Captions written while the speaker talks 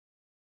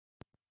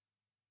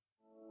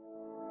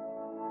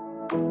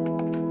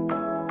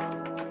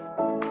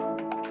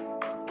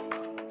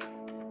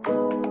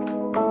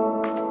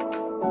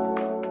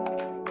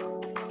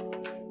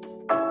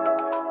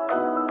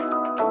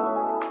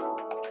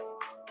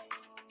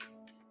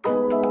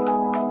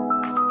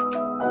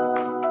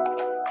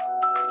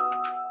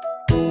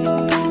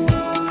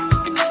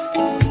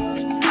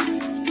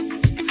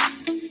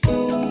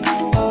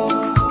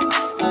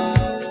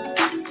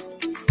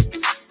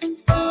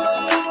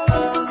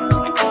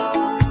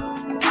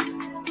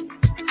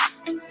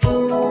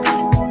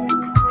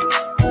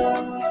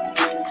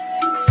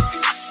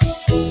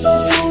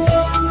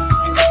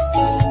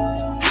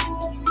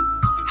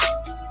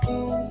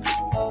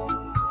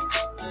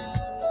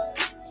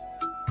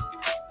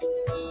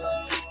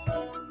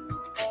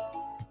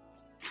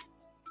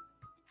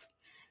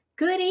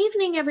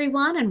evening,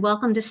 everyone, and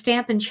welcome to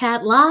Stamp and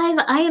Chat Live.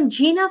 I am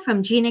Gina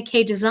from Gina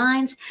K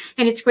Designs,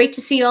 and it's great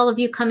to see all of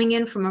you coming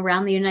in from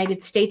around the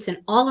United States and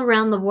all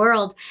around the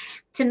world.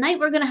 Tonight,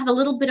 we're going to have a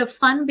little bit of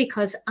fun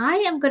because I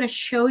am going to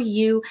show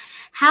you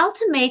how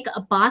to make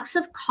a box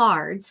of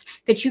cards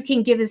that you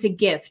can give as a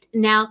gift.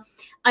 Now,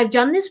 I've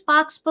done this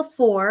box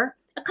before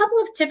a couple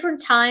of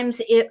different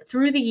times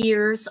through the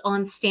years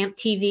on Stamp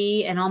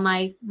TV and on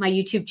my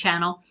YouTube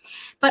channel.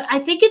 But I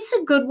think it's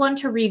a good one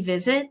to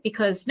revisit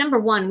because, number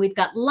one, we've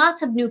got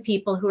lots of new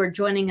people who are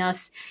joining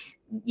us,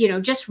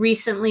 just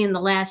recently in the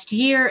last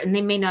year, and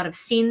they may not have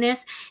seen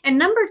this. And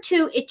number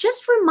two, it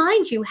just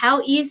reminds you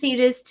how easy it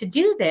is to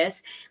do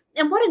this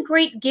and what a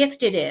great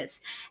gift it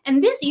is.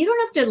 And this, you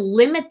don't have to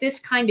limit this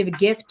kind of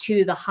gift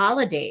to the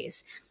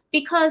holidays,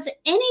 because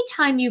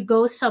anytime you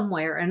go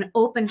somewhere, an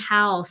open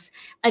house,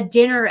 a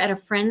dinner at a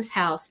friend's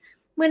house,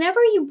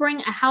 whenever you bring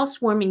a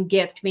housewarming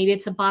gift, maybe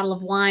it's a bottle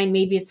of wine,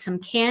 maybe it's some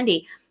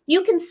candy,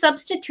 you can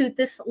substitute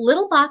this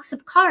little box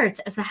of cards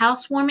as a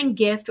housewarming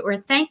gift or a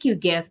thank you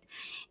gift.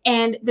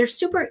 And they're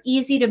super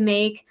easy to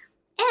make.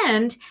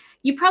 And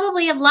you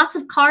probably have lots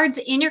of cards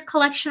in your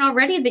collection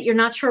already that you're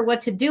not sure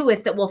what to do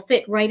with that will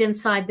fit right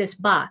inside this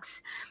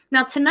box.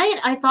 Now, tonight,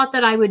 I thought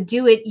that I would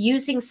do it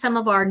using some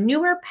of our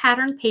newer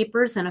pattern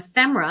papers and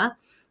ephemera.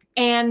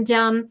 And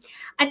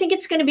I think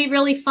it's going to be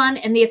really fun.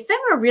 And the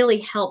ephemera really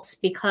helps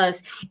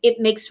because it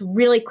makes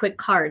really quick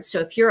cards. So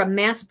if you're a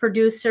mass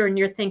producer and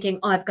you're thinking,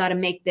 oh, I've got to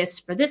make this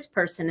for this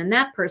person and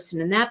that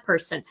person and that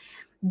person,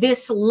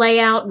 this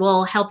layout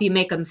will help you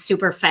make them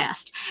super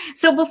fast.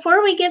 So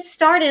before we get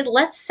started,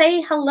 let's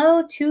say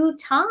hello to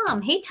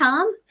Tom. Hey,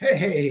 Tom.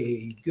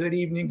 Hey, good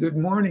evening, good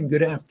morning,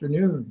 good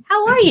afternoon.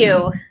 How are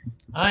you?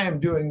 I am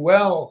doing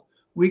well.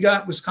 We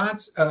got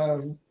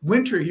Wisconsin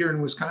winter here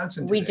in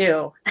Wisconsin today. We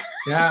do.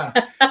 Yeah,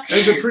 it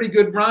was a pretty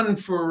good run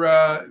for,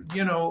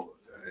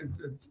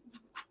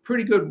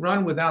 pretty good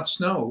run without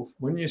snow,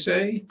 wouldn't you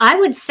say? I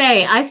would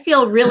say I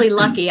feel really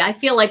lucky. I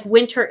feel like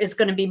winter is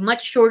going to be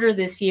much shorter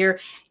this year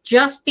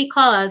just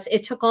because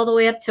it took all the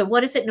way up to,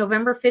 what is it,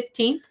 November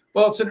 15th?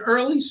 Well, it's an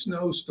early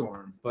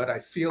snowstorm, but I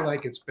feel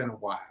like it's been a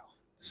while.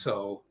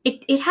 So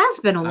it has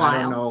been a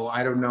while.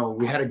 I don't know.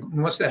 We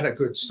must have had a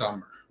good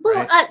summer.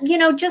 Well,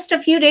 right? Just a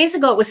few days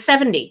ago, it was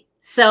 70.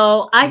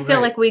 So I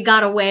feel like we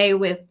got away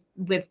with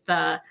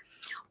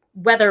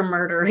weather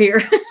murder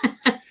here.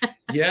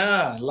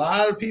 Yeah, a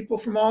lot of people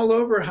from all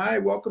over. Hi,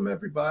 welcome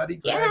everybody.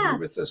 Glad you're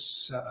with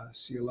us.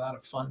 See a lot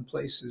of fun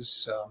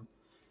places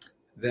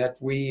that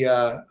we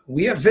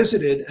have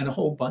visited, and a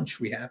whole bunch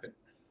we haven't.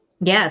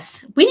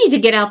 Yes, we need to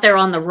get out there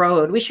on the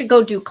road. We should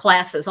go do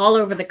classes all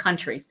over the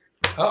country.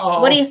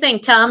 Uh-oh. What do you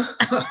think, Tom?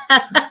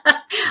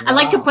 I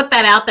like to put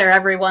that out there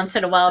every once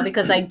in a while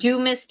because I do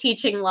miss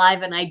teaching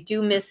live and I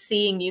do miss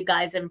seeing you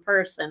guys in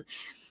person.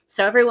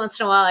 So every once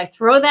in a while I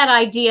throw that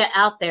idea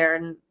out there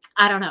and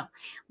I don't know.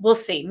 We'll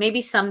see.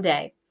 Maybe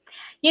someday.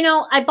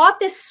 I bought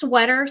this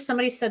sweater.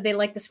 Somebody said they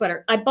liked the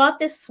sweater. I bought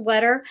this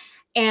sweater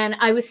and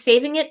I was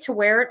saving it to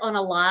wear it on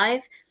a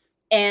live.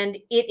 And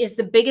it is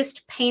the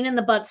biggest pain in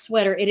the butt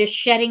sweater. It is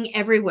shedding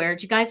everywhere.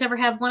 Do you guys ever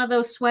have one of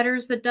those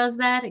sweaters that does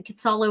that? It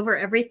gets all over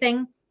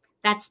everything.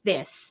 That's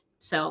this.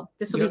 So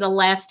this will be the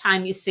last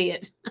time you see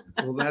it.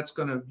 Well,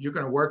 you're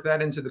going to work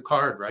that into the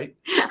card, right?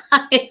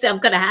 I'm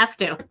going to have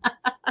to.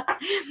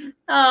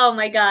 Oh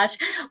my gosh.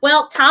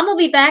 Well, Tom will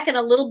be back in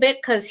a little bit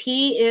because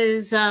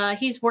he's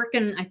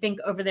working, I think,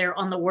 over there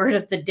on the word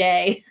of the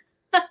day.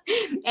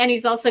 And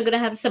he's also going to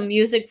have some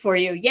music for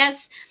you.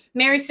 Yes,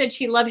 Mary said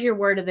she loves your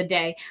word of the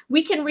day.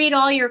 We can read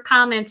all your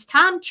comments.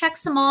 Tom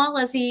checks them all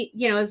as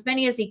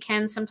many as he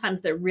can.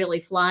 Sometimes they're really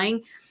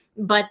flying.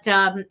 But,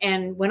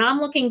 and when I'm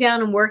looking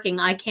down and working,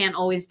 I can't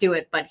always do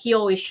it, but he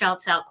always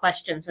shouts out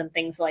questions and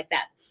things like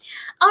that.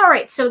 All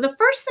right. So the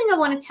first thing I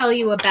want to tell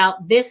you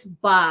about this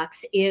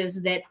box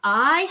is that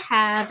I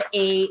have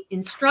a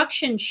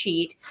instruction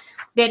sheet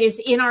that is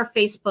in our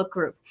Facebook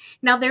group.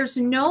 Now, there's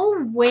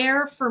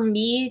nowhere for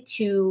me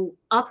to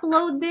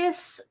upload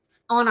this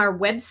on our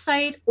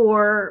website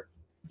or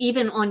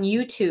even on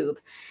YouTube.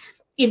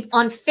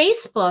 On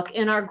Facebook,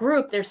 in our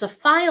group, there's a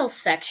files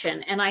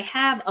section, and I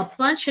have a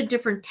bunch of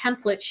different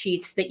template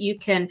sheets that you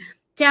can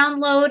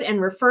download and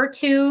refer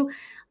to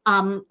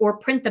or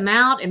print them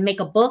out and make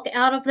a book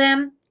out of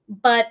them.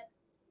 But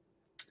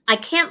I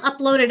can't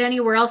upload it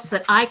anywhere else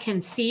that I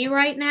can see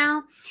right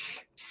now.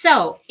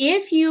 So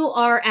if you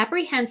are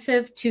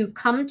apprehensive to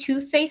come to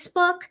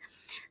Facebook,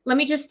 let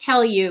me just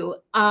tell you,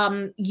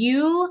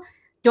 you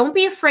don't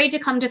be afraid to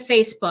come to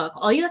Facebook.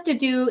 All you have to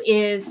do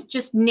is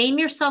just name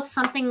yourself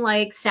something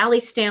like Sally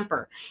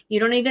Stamper. You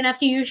don't even have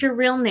to use your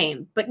real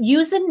name, but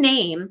use a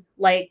name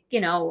like,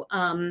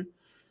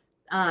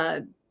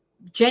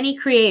 Jenny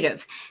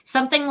Creative,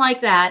 something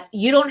like that.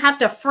 You don't have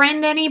to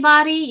friend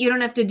anybody. You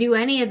don't have to do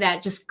any of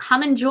that. Just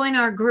come and join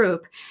our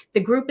group.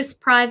 The group is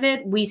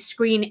private. We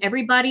screen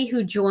everybody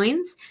who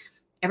joins.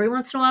 Every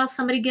once in a while,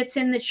 somebody gets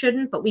in that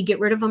shouldn't, but we get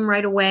rid of them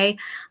right away.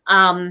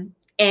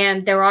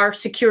 And there are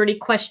security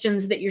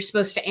questions that you're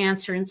supposed to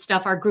answer and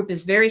stuff. Our group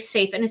is very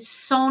safe, and it's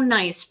so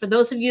nice. For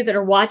those of you that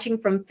are watching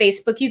from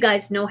Facebook, you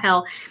guys know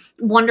how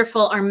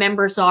wonderful our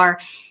members are.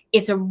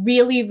 It's a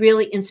really,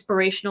 really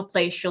inspirational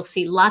place. You'll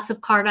see lots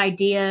of card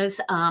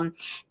ideas, and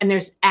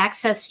there's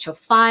access to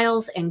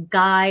files and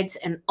guides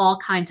and all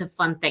kinds of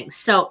fun things.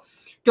 So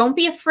don't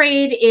be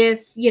afraid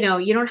if, you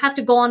don't have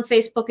to go on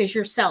Facebook as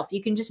yourself.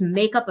 You can just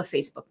make up a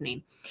Facebook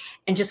name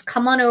and just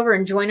come on over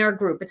and join our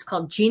group. It's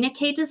called Gina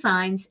K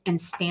Designs and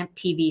Stamp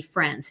TV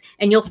Friends.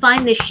 And you'll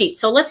find this sheet.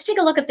 So let's take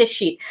a look at this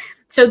sheet.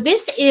 So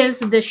this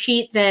is the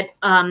sheet that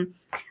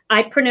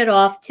I printed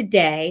off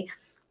today.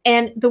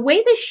 And the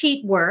way the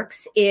sheet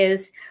works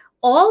is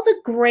all the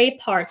gray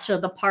parts are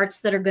the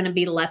parts that are going to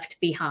be left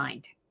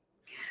behind.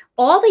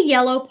 All the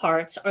yellow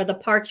parts are the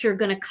parts you're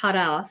going to cut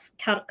off.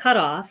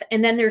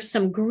 And then there's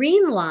some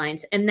green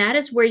lines, and that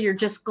is where you're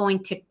just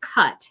going to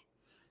cut.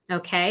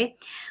 Okay.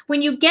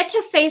 When you get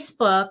to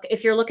Facebook,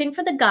 if you're looking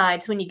for the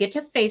guides, when you get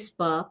to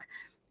Facebook,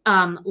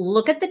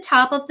 look at the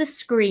top of the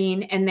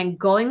screen, and then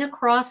going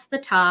across the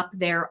top,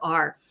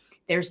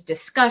 there's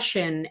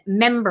discussion,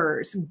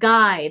 members,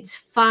 guides,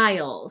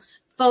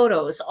 files,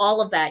 photos,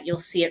 all of that. You'll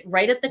see it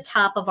right at the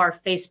top of our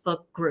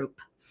Facebook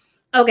group.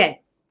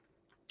 Okay.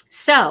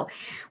 So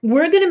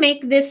we're going to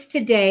make this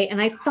today, and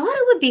I thought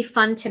it would be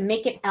fun to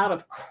make it out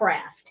of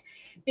craft,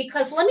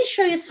 because let me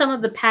show you some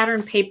of the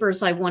pattern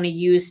papers I want to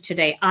use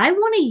today. I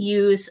want to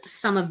use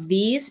some of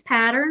these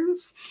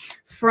patterns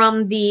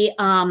from the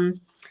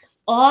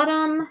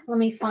Autumn. Let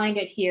me find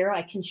it here.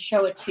 I can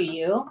show it to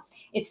you.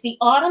 It's the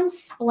Autumn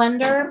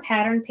Splendor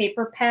pattern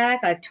paper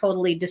pack. I've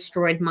totally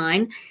destroyed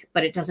mine,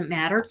 but it doesn't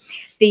matter.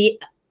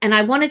 And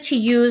I wanted to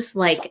use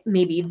like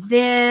maybe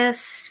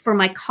this for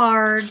my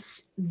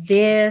cards,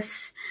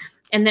 this,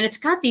 and then it's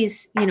got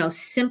these,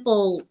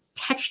 simple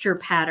texture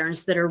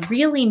patterns that are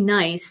really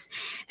nice.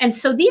 And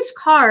so these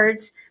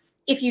cards,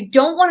 if you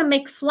don't want to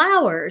make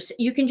flowers,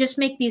 you can just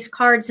make these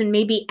cards and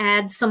maybe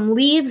add some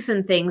leaves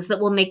and things that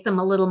will make them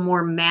a little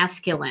more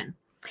masculine.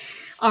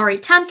 All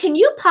right, Tom, can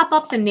you pop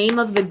up the name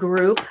of the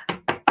group?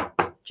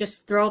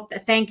 Just throw up,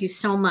 thank you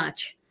so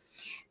much.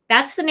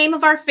 That's the name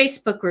of our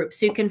Facebook group,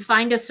 so you can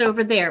find us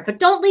over there. But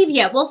don't leave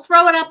yet. We'll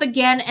throw it up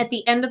again at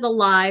the end of the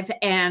live,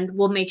 and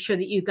we'll make sure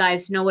that you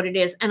guys know what it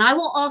is. And I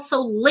will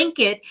also link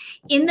it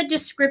in the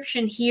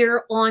description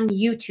here on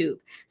YouTube.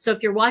 So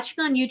if you're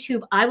watching on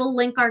YouTube, I will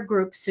link our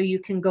group so you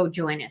can go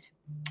join it.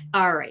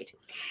 All right.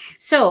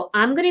 So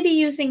I'm going to be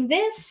using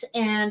this,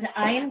 and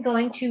I am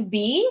going to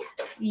be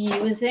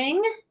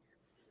using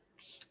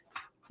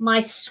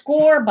my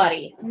Score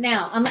Buddy.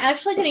 Now, I'm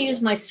actually going to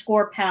use my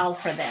Score Pal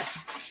for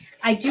this.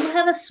 I do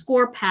have a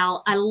Score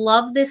Pal. I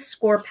love this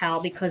Score Pal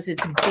because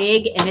it's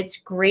big and it's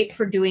great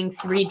for doing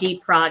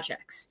 3D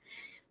projects.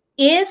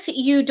 If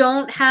you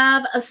don't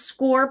have a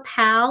Score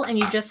Pal and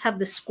you just have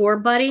the Score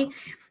Buddy,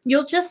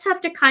 you'll just have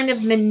to kind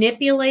of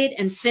manipulate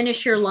and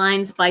finish your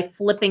lines by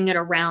flipping it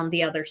around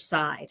the other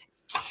side.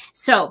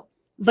 So,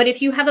 but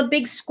if you have a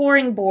big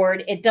scoring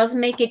board, it does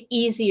make it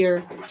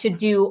easier to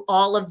do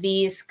all of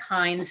these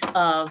kinds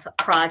of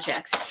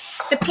projects.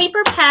 The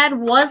paper pad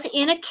was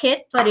in a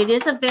kit, but it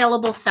is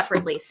available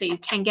separately, so you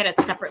can get it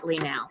separately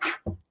now.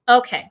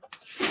 Okay,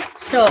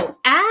 so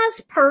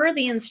as per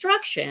the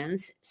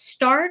instructions,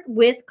 start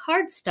with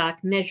cardstock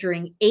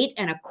measuring 8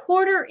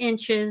 1/4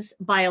 inches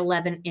by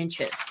 11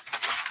 inches.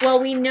 Well,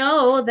 we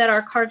know that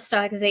our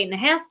cardstock is 8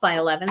 1/2 by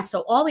 11,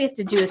 so all we have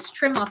to do is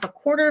trim off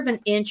 1/4 of an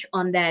inch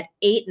on that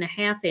 8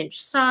 1/2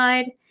 inch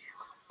side,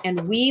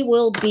 and we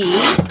will be,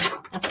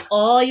 that's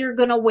all you're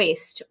going to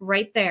waste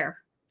right there.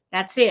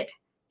 That's it.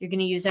 You're going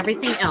to use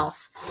everything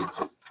else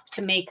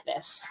to make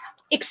this,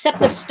 except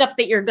the stuff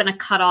that you're going to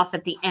cut off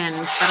at the end,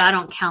 but I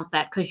don't count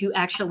that because you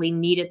actually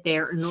need it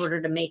there in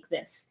order to make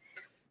this.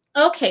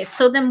 Okay,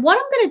 so then what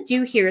I'm going to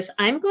do here is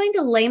I'm going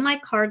to lay my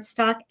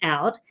cardstock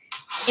out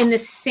in the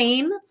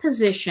same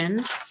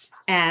position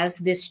as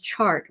this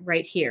chart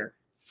right here.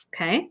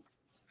 Okay.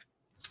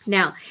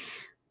 Now,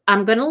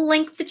 I'm going to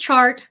link the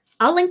chart.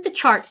 I'll link the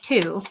chart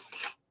too.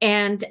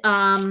 And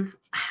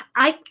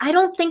I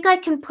don't think I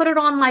can put it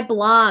on my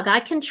blog. I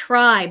can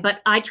try,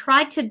 but I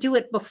tried to do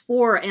it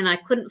before and I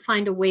couldn't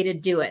find a way to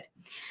do it.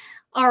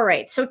 All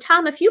right. So,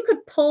 Tom, if you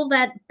could pull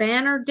that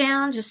banner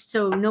down just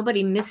so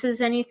nobody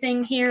misses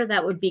anything here,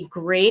 that would be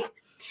great.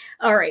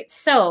 All right.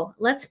 So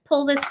let's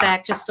pull this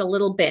back just a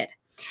little bit.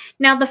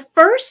 Now, the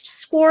first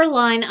score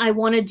line I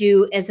want to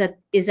do is at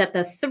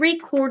the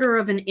 3/4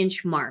 of an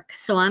inch mark.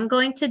 So I'm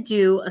going to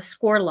do a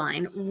score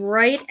line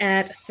right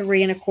at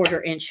 3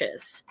 1/4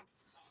 inches.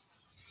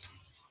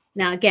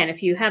 Now, again,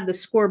 if you have the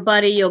Score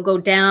Buddy, you'll go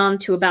down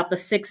to about the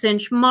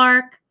 6-inch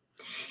mark.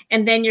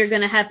 And then you're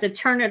going to have to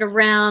turn it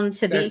around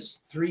to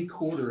That's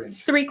 3/4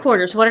 inches.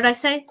 3/4. What did I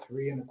say?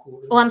 3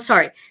 1/4. Oh, I'm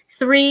sorry.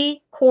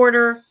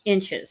 3/4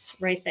 inches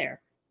right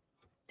there.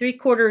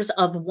 3/4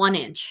 of 1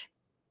 inch.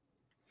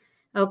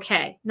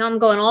 Okay. Now I'm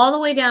going all the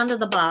way down to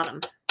the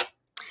bottom.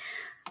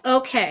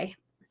 Okay.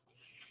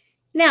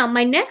 Now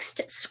my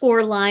next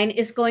score line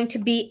is going to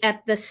be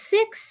at the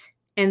 6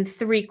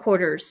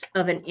 3/4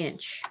 of an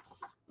inch.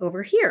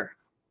 over here.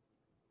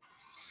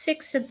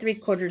 6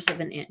 3/4 of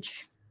an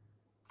inch.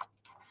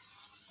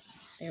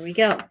 There we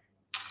go.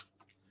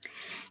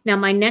 Now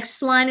my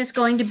next line is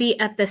going to be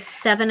at the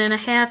 7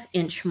 1/2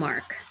 inch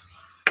mark.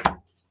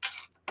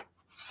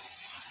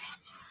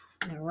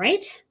 All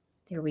right,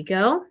 there we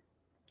go.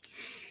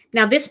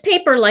 Now this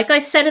paper, like I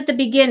said at the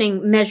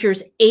beginning,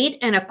 measures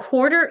 8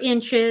 1/4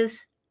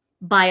 inches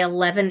by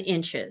 11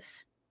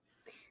 inches.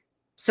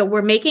 So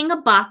we're making a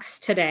box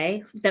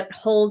today that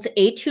holds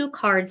A2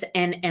 cards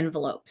and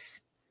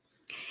envelopes.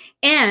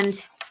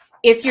 And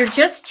if you're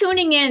just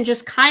tuning in,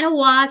 just kind of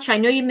watch. I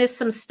know you missed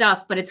some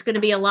stuff, but it's going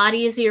to be a lot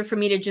easier for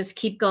me to just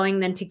keep going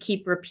than to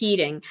keep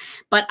repeating.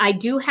 But I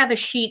do have a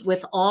sheet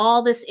with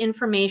all this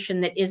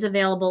information that is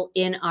available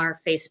in our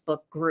Facebook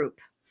group.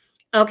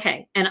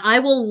 Okay, and I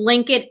will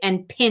link it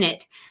and pin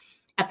it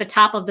at the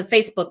top of the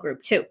Facebook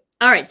group too.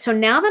 All right, so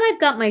now that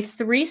I've got my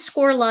 3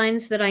 score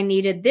lines that I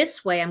needed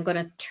this way, I'm going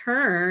to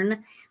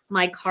turn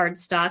my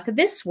cardstock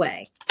this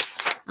way.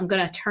 I'm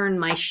going to turn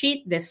my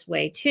sheet this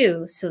way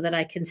too so that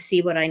I can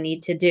see what I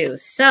need to do.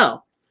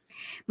 So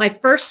my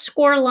first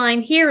score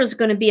line here is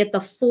going to be at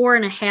the 4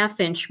 1/2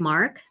 inch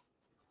mark.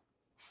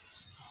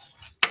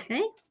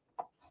 Okay,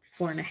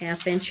 4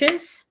 1/2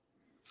 inches.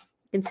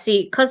 You can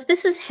see, because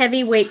this is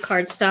heavyweight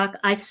cardstock,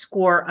 I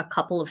score a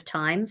couple of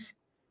times.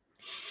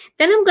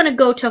 Then I'm going to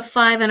go to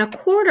 5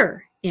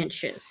 1/4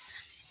 inches.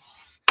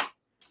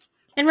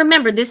 And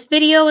remember, this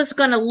video is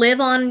going to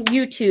live on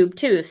YouTube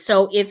too.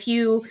 So if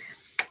you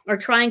are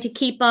trying to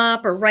keep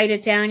up or write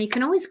it down, you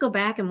can always go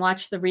back and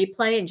watch the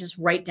replay and just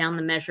write down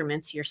the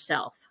measurements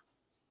yourself.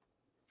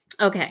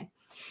 Okay.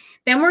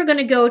 Then we're going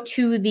to go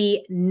to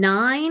the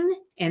 9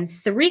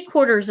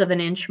 3/4 of an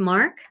inch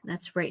mark.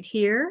 That's right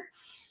here.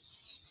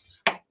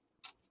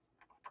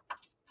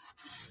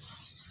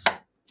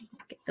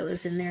 Get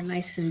those in there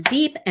nice and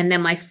deep. And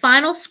then my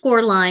final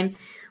score line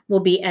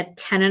will be at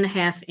 10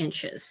 1/2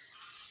 inches.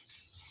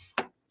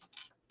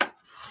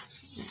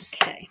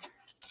 Okay.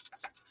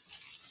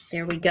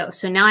 There we go.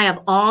 So now I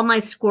have all my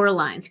score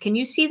lines. Can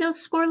you see those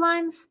score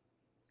lines?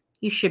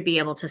 You should be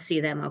able to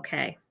see them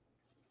okay.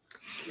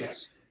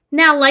 Yes.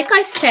 Now, like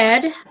I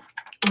said,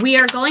 we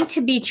are going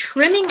to be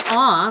trimming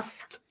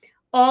off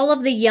all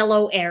of the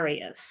yellow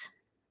areas,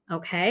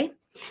 okay?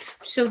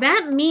 So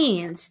that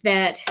means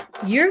that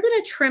you're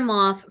going to trim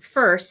off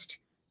first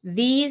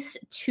these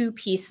 2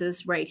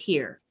 pieces right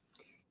here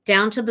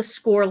down to the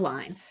score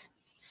lines.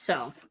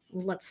 So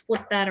let's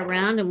flip that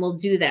around and we'll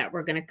do that.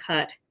 We're going to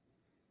cut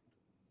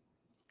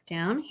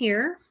down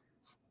here,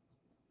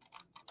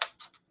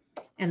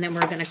 and then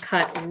we're going to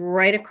cut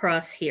right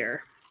across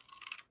here.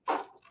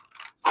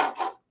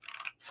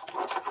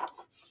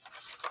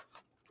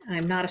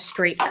 I'm not a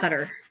straight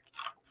cutter,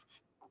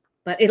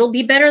 but it'll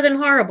be better than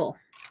horrible.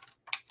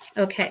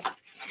 Okay,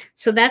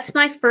 so that's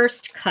my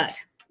first cut.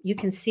 You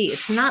can see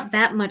it's not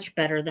that much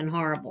better than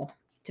horrible,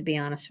 to be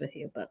honest with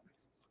you, but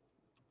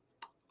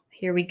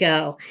here we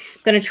go.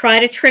 I'm going to try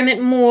to trim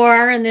it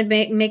more and then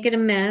make it a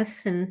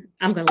mess, and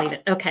I'm going to leave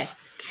it. Okay.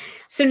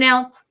 So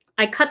now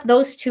I cut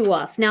those 2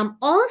 off. Now I'm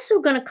also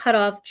going to cut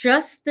off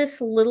just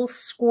this little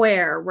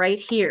square right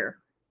here.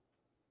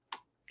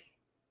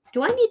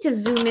 Do I need to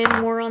zoom in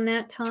more on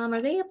that, Tom?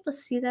 Are they able to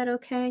see that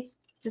okay?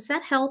 Does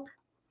that help?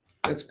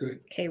 That's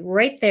good. Okay,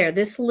 right there,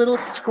 this little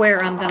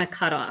square I'm going to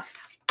cut off.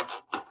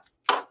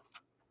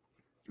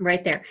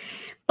 Right there.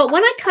 But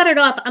when I cut it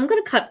off, I'm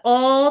going to cut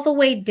all the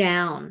way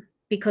down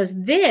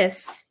because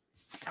this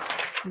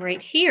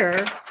right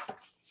here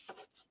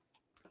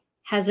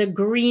has a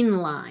green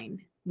line,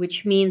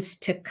 which means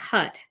to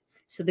cut.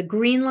 So the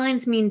green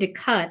lines mean to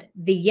cut.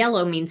 The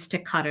yellow means to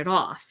cut it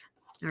off.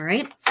 All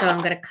right. So I'm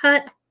going to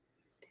cut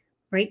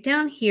right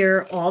down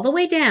here all the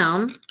way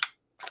down,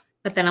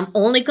 but then I'm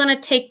only going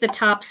to take the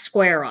top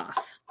square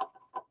off.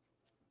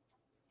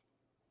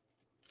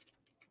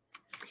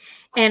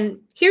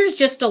 And here's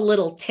just a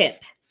little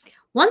tip.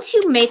 Once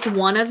you make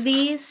one of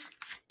these,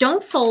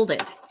 don't fold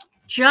it.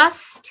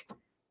 Just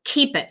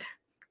keep it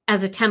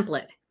as a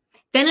template.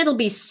 Then it'll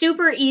be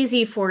super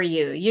easy for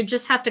you. You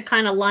just have to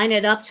kind of line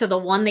it up to the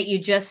one that you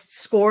just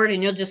scored,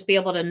 and you'll just be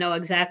able to know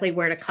exactly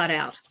where to cut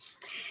out.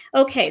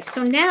 Okay,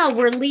 so now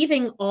we're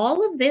leaving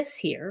all of this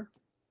here,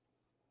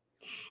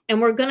 and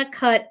we're going to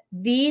cut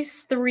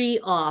these 3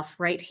 off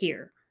right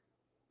here.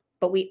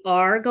 But we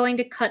are going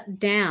to cut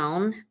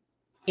down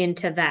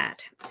into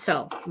that.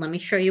 So let me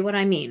show you what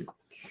I mean.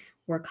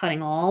 We're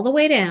cutting all the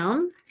way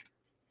down.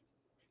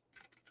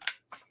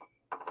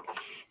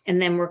 And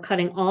then we're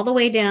cutting all the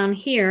way down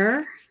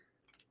here.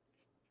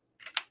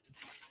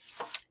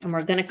 And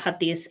we're going to cut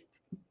these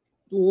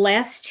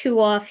last 2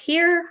 off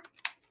here.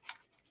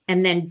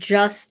 And then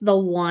just the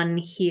one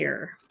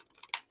here.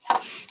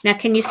 Now,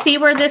 can you see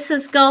where this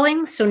is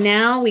going? So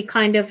now we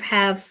kind of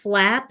have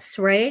flaps,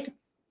 right?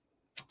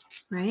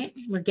 Right?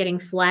 We're getting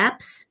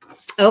flaps.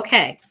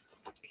 Okay.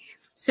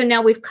 So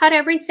now we've cut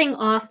everything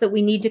off that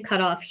we need to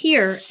cut off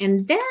here.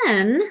 And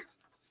then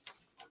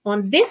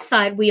on this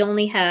side, we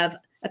only have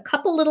a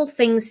couple little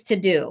things to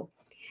do.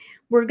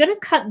 we're going to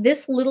cut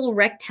this little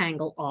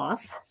rectangle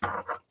off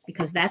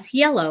because that's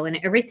yellow and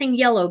everything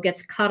yellow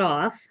gets cut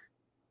off.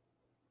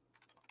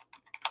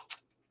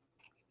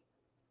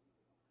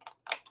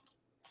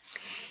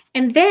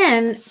 And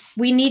then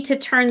we need to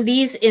turn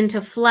these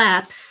into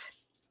flaps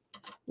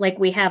like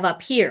we have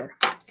up here.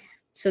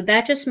 So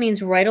that just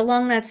means right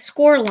along that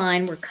score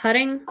line, we're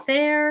cutting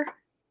there,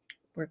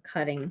 we're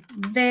cutting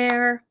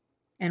there,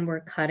 and we're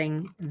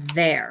cutting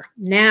there.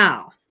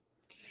 Now,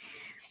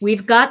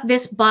 we've got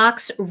this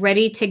box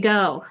ready to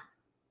go.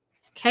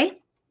 Okay?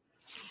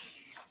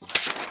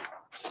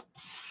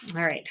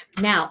 All right.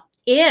 Now,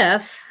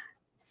 if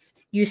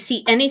you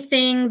see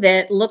anything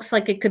that looks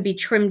like it could be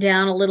trimmed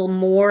down a little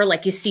more,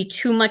 like you see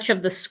too much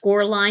of the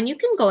score line, you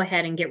can go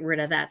ahead and get rid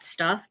of that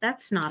stuff.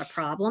 That's not a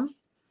problem.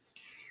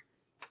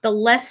 The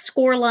less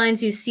score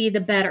lines you see, the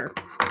better.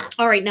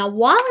 All right, now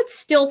while it's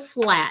still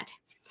flat,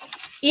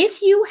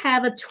 if you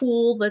have a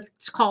tool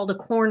that's called a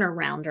corner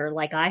rounder,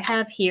 like I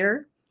have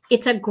here,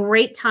 it's a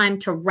great time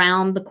to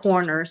round the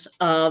corners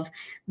of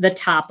the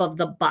top of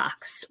the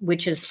box,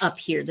 which is up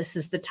here. This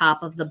is the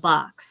top of the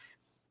box.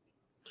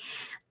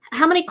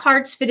 How many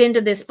cards fit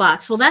into this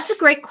box? Well, that's a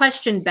great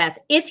question, Beth.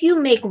 If you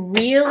make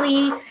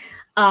really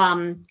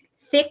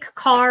thick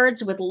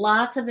cards with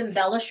lots of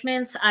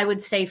embellishments, I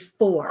would say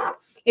 4.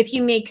 If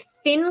you make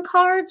thin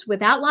cards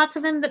without lots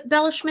of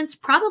embellishments,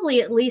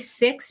 probably at least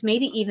 6,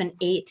 maybe even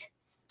 8.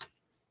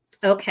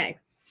 Okay.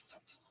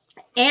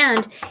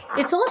 And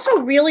it's also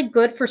really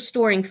good for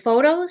storing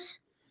photos.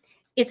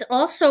 It's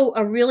also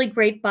a really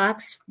great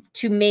box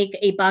to make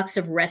a box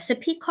of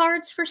recipe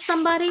cards for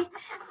somebody.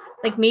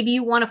 Like maybe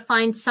you want to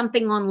find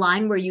something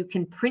online where you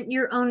can print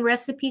your own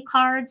recipe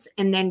cards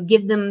and then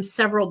give them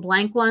several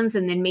blank ones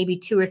and then maybe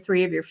 2 or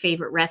 3 of your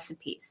favorite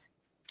recipes.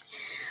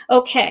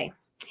 Okay,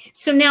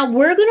 so now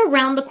we're going to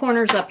round the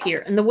corners up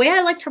here. And the way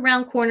I like to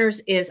round corners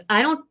is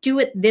I don't do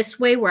it this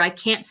way where I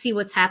can't see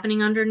what's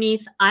happening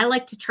underneath. I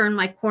like to turn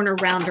my corner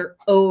rounder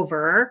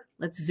over.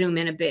 Let's zoom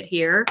in a bit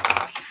here.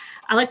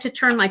 I like to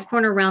turn my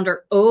corner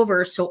rounder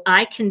over so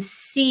I can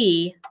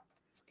see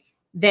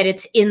that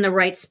it's in the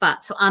right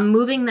spot. So I'm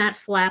moving that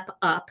flap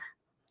up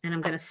and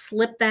I'm going to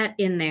slip that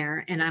in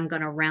there and I'm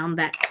going to round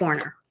that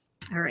corner.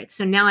 All right,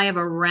 so now I have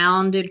a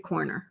rounded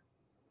corner.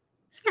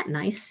 Isn't that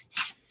nice?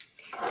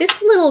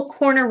 This little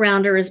corner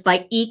rounder is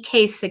by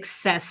EK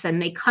Success and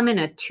they come in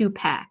a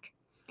 2-pack.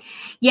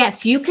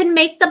 Yes, you can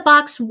make the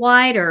box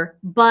wider,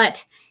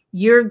 but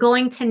you're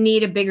going to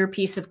need a bigger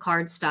piece of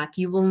cardstock.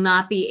 You will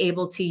not be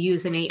able to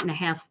use an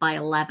 8.5 by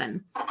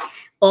 11.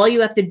 All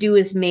you have to do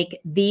is make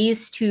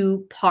these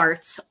 2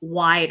 parts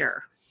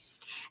wider.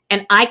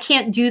 And I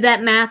can't do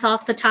that math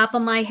off the top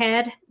of my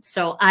head.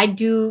 So I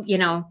do, you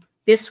know,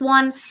 this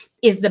one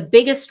is the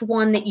biggest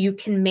one that you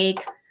can make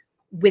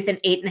with an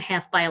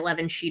 8.5 by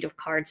 11 sheet of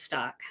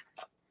cardstock.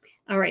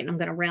 All right, and I'm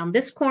going to round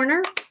this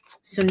corner.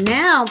 So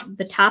now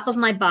the top of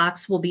my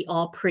box will be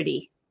all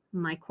pretty.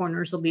 My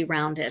corners will be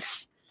rounded.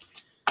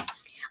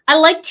 I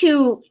like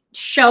to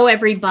show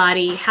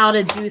everybody how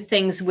to do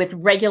things with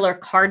regular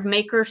card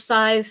maker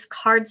size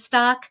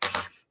cardstock.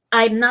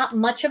 I'm not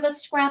much of a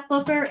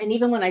scrapbooker, and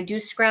even when I do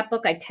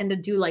scrapbook, I tend to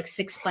do like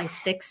 6 by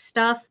 6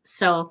 stuff.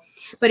 So,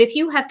 but if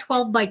you have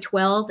 12 by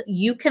 12,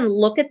 you can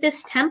look at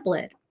this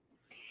template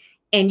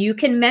and you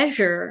can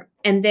measure,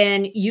 and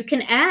then you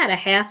can add a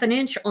 1/2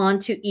 inch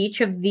onto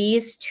each of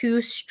these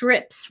 2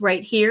 strips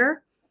right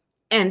here.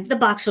 And the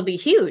box will be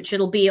huge.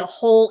 It'll be a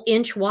whole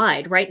inch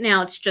wide. Right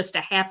now, it's just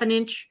a 1/2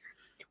 inch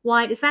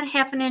wide. Is that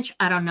 1/2 inch?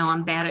 I don't know.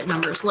 I'm bad at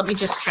numbers. Let me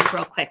just check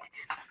real quick.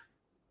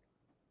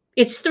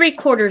 It's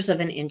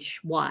 3/4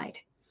 inch wide.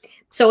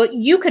 So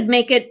you could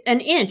make it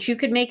an inch. You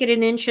could make it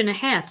an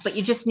 1.5 inches, but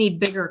you just need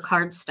bigger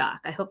cardstock.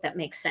 I hope that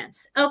makes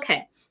sense.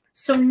 Okay.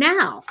 So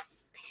now,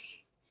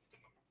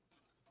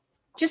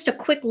 just a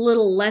quick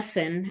little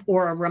lesson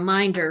or a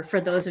reminder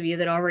for those of you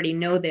that already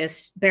know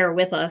this, bear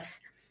with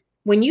us.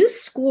 When you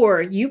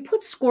score, you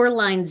put score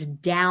lines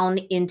down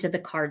into the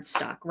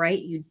cardstock, right?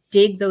 You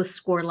dig those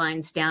score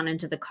lines down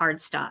into the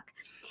cardstock.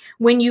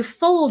 When you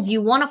fold, you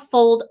want to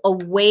fold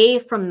away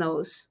from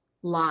those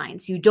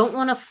lines. You don't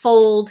want to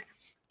fold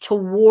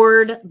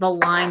toward the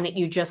line that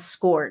you just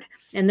scored.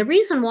 And the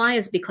reason why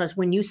is because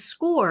when you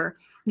score,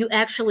 you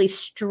actually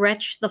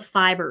stretch the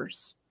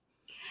fibers.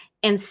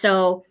 And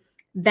so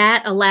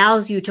that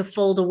allows you to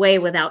fold away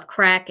without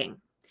cracking.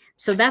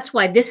 So that's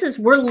why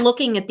we're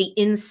looking at the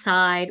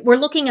inside. We're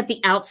looking at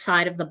the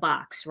outside of the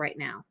box right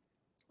now.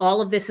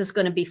 All of this is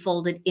going to be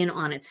folded in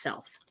on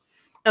itself.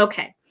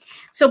 Okay.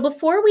 So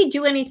before we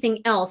do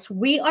anything else,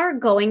 we are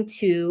going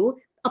to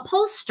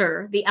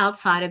upholster the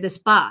outside of this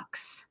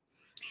box.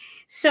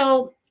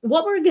 So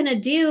what we're going to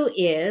do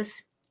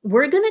is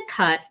we're going to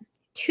cut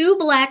 2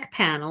 black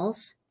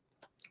panels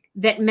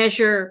that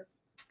measure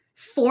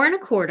 4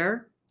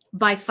 1/4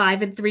 by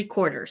 5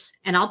 3/4.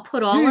 And I'll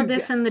put all of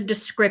this in the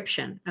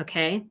description,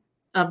 okay,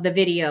 of the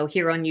video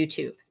here on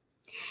YouTube.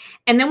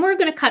 And then we're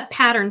going to cut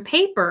pattern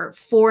paper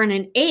 4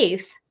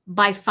 1/8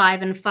 by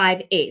 5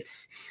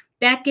 5/8.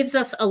 That gives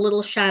us a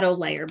little shadow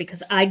layer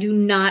because I do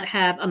not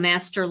have a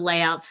master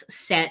layouts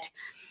set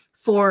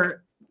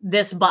for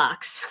this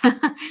box.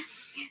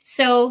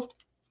 So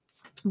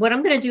what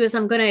I'm going to do is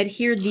I'm going to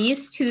adhere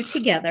these two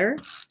together.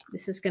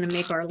 This is going to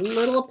make our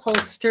little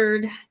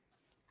upholstered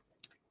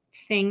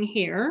thing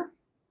here.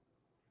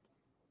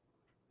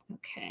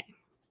 Okay.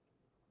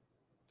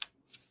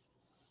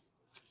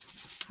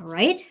 All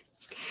right.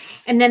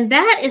 And then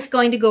that is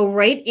going to go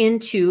right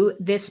into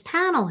this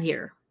panel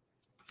here.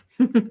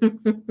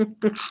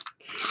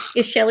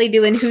 Is Shelly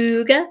doing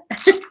hooga?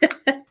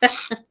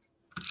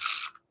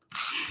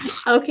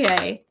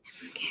 Okay.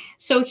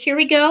 So here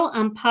we go.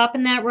 I'm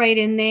popping that right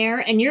in there.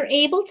 And you're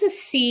able to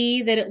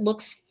see that it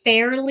looks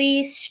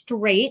fairly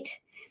straight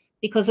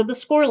because of the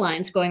score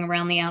lines going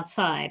around the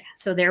outside.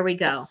 So there we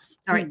go.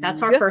 All right,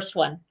 that's our first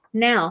one.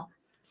 Now,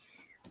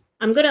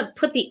 I'm going to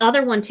put the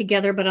other one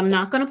together, but I'm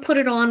not going to put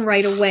it on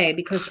right away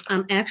because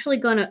I'm actually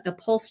going to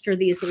upholster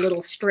these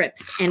little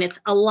strips. And it's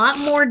a lot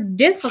more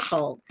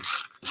difficult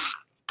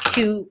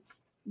to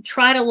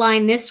try to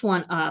line this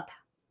one up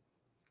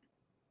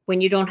when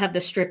you don't have the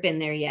strip in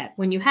there yet.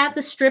 When you have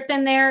the strip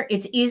in there,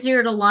 it's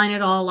easier to line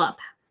it all up.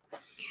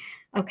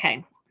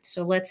 Okay,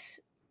 so let's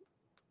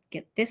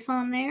get this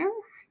on there.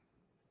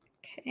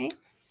 Okay,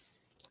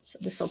 so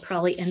this will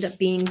probably end up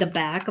being the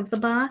back of the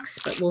box,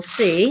 but we'll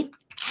see.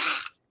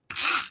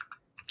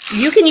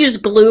 You can use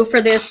glue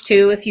for this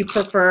too if you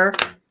prefer.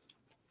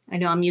 I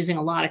know I'm using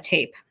a lot of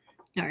tape.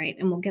 All right,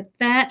 and we'll get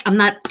that. I'm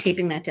not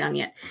taping that down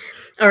yet.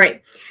 All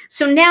right,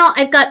 so now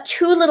I've got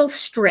two little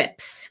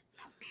strips.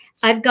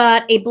 I've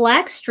got a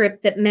black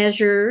strip that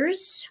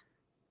measures,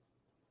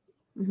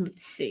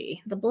 let's see,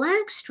 the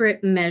black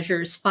strip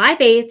measures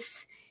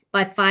 5/8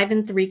 by 5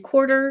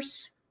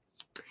 3/4.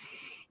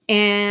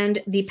 And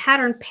the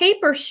pattern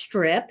paper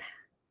strip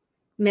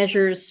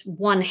measures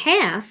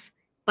 1/2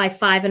 by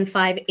 5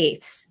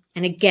 5/8.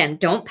 And again,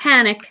 don't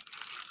panic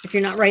if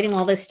you're not writing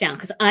all this down,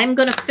 because I'm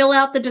going to fill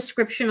out the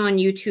description on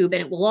YouTube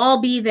and it will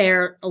all be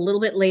there a little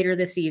bit later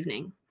this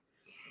evening.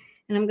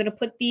 And I'm going to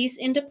put these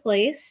into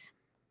place.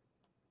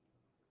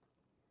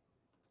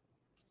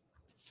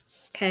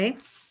 Okay,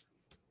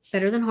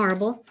 better than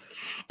horrible.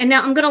 And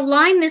now I'm going to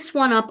line this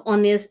one up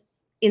on this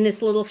in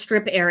this little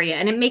strip area,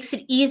 and it makes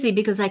it easy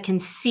because I can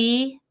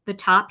see the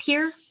top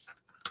here.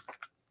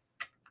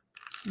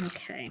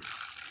 Okay.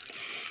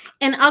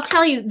 And I'll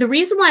tell you, the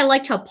reason why I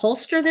like to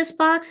upholster this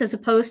box as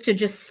opposed to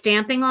just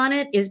stamping on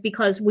it is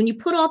because when you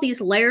put all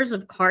these layers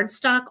of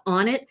cardstock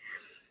on it,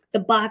 the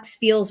box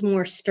feels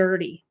more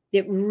sturdy.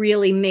 It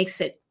really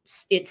makes it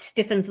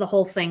stiffens the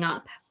whole thing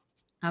up.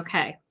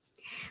 Okay.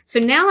 So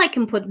now I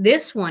can put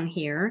this one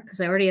here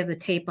because I already have the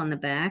tape on the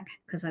back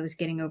because I was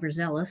getting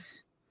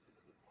overzealous.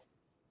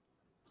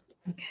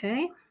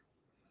 Okay.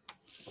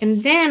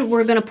 And then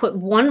we're going to put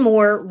one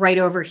more right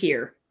over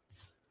here.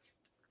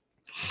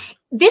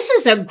 This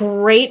is a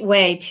great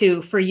way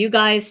too for you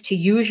guys to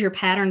use your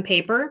pattern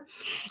paper.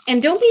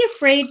 And don't be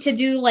afraid to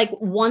do like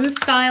one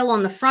style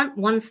on the front,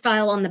 one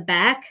style on the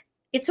back.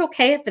 It's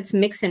okay if it's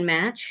mix and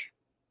match.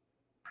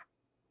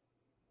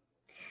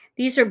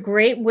 These are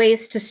great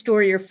ways to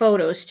store your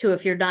photos too.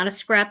 If you're not a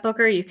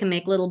scrapbooker, you can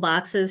make little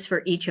boxes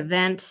for each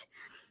event.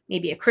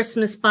 Maybe a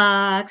Christmas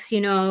box,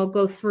 you know,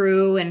 go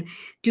through and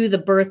do the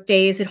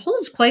birthdays. It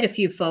holds quite a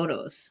few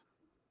photos.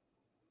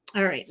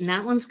 All right, and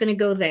that one's going to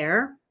go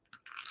there.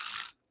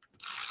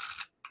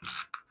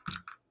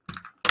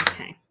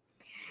 Okay.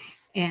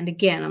 And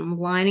again, I'm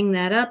lining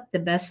that up the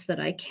best that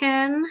I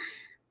can.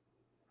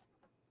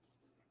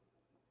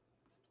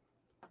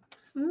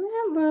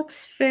 That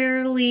looks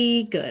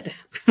fairly good.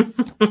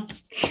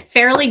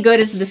 Fairly good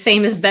is the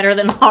same as better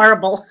than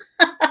horrible.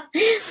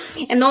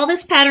 And all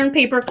this pattern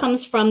paper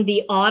comes from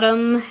the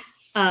Autumn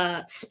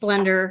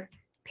Splendor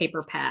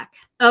paper pack.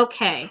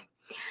 Okay.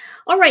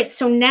 All right,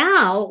 so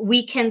now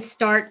we can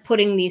start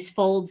putting these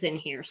folds in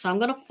here. So I'm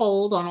going to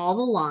fold on all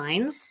the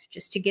lines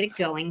just to get it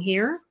going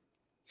here.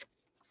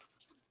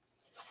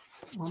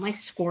 All my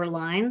score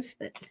lines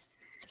that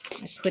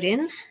I put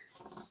in.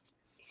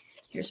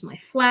 Here's my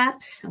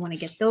flaps. I want to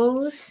get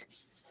those.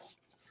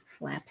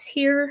 Flaps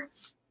here.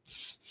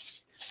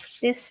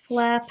 This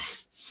flap.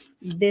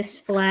 This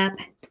flap.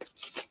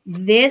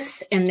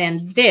 This, and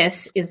then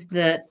this is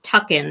the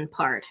tuck-in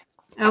part.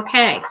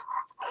 Okay.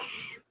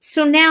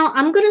 So now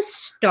I'm going to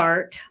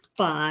start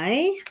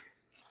by,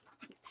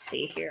 let's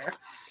see here.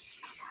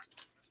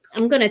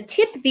 I'm going to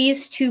tip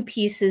these two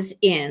pieces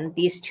in,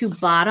 these two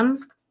bottom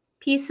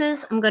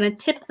pieces. I'm going to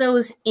tip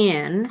those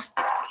in.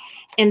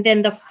 And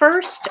then the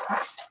first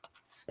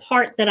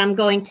part that I'm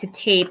going to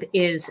tape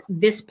is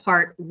this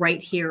part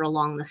right here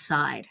along the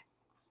side.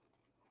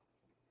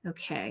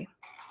 Okay.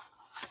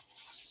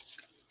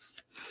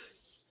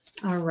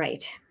 All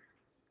right.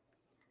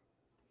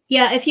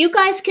 Yeah, if you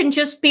guys can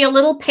just be a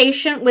little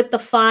patient with the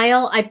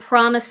file, I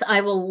promise I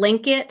will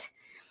link it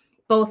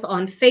both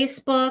on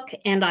Facebook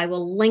and I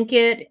will link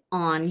it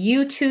on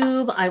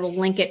YouTube. I will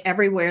link it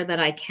everywhere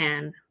that I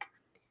can.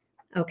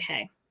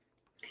 Okay.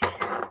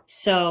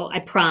 So I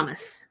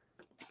promise.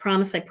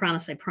 I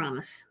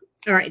promise.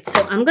 All right,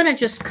 so I'm going to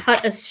just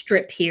cut a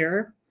strip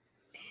here.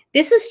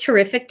 This is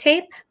terrific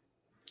tape.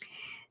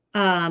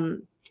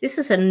 This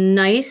is a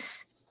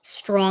nice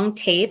strong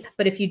tape,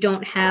 but if you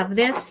don't have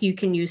this, you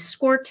can use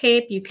score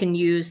tape. You can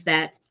use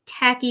that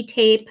tacky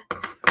tape.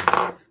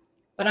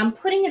 But I'm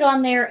putting it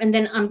on there, and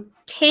then I'm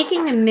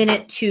taking a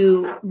minute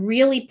to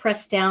really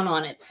press down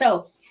on it.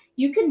 So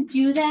you can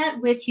do that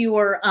with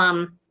your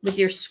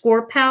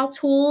Score Pal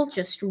tool.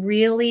 Just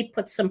really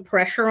put some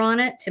pressure on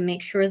it to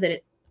make sure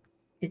that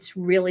it's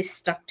really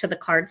stuck to the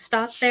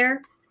cardstock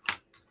there.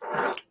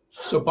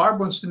 So Barb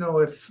wants to know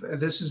if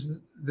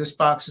this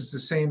box is the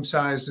same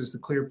size as the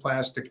clear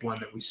plastic one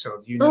that we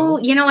sewed. You know? Oh,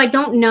 you know, I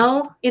don't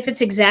know if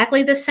it's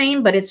exactly the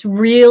same, but it's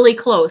really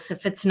close.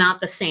 If it's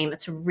not the same,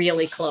 it's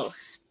really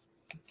close.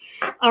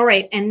 All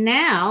right, and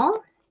now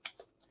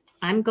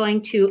I'm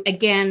going to,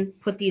 again,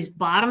 put these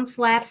bottom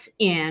flaps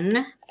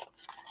in.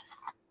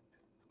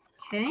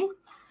 Okay,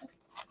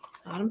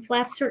 bottom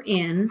flaps are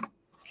in.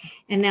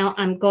 And now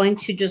I'm going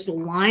to just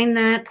line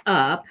that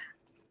up.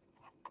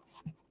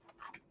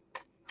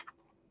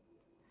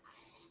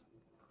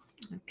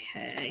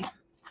 Okay,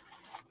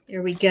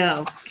 there we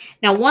go.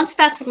 Now, once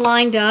that's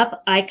lined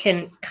up, I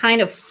can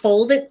kind of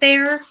fold it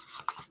there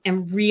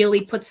and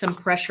really put some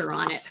pressure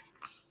on it.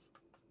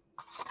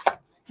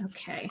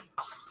 Okay.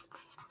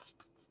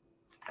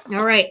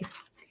 All right.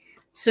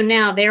 So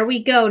now there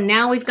we go.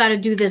 Now we've got to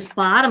do this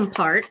bottom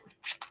part.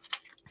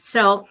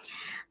 So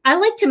I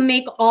like to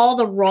make all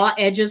the raw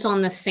edges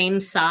on the same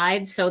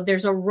side. So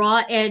there's a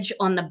raw edge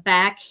on the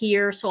back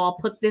here. So I'll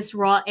put this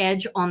raw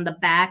edge on the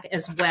back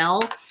as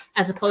well,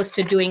 as opposed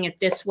to doing it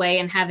this way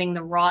and having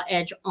the raw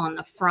edge on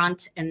the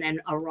front and then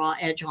a raw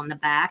edge on the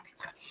back.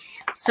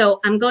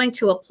 So I'm going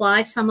to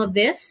apply some of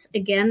this.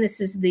 Again,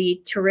 this is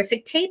the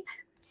Terrific tape.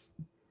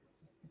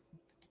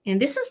 And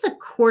this is the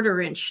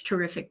 1/4 inch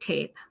Terrific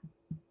tape.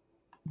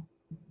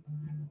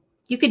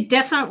 You could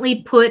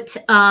definitely put,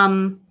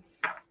 let's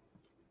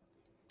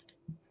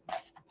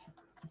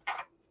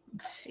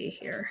see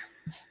here.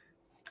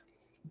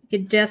 You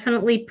could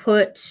definitely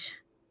put,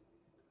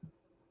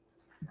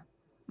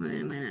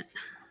 wait a minute.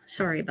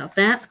 Sorry about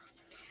that.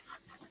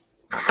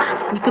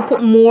 You could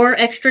put more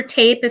extra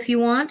tape if you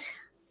want.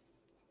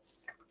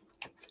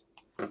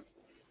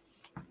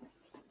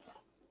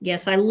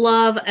 Yes, I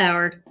love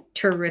our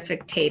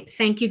Terrific tape.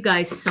 Thank you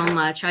guys so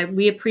much.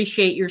 We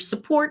appreciate your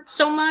support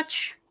so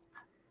much.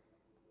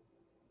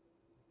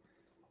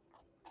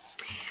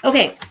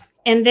 Okay,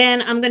 and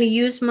then I'm going to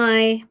use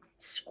my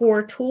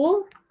score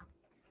tool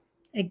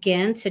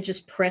again to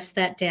just press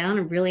that down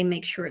and really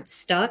make sure it's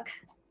stuck.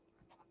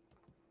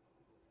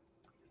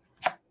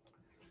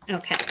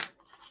 Okay.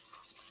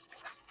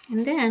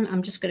 And then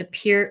I'm just going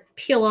to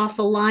peel off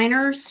the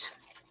liners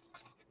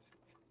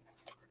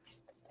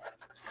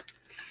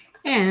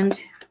and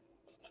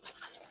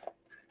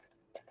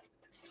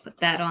put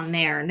that on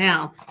there.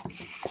 Now,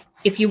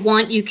 if you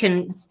want, you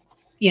can,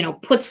 you know,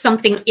 put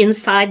something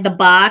inside the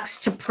box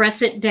to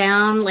press it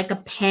down, like a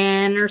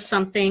pen or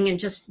something, and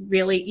just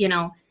really, you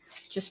know,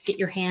 just get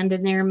your hand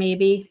in there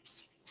maybe.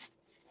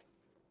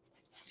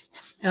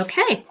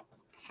 Okay.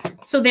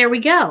 So there we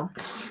go.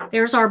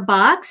 There's our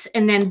box.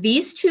 And then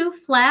these two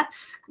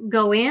flaps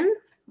go in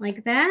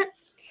like that.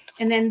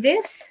 And then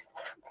this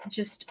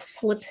just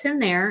slips in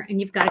there and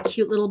you've got a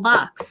cute little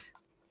box.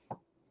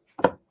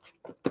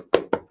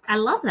 I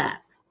love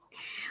that.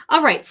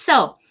 All right,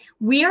 so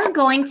we are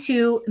going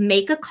to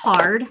make a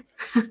card.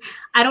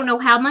 I don't know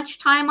how much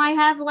time I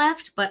have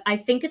left, but I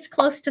think it's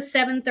close to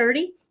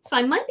 7:30. So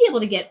I might be able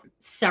to get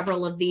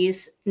several of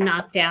these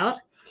knocked out.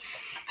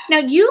 Now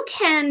you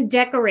can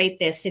decorate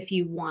this if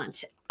you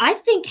want. I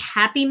think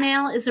Happy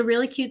Mail is a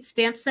really cute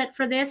stamp set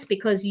for this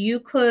because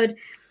you could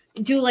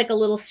do like a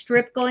little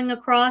strip going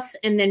across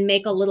and then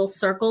make a little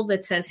circle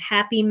that says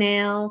Happy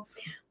Mail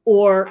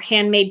or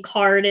handmade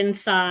card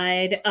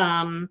inside.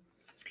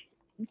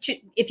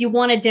 If you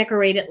want to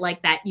decorate it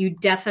like that, you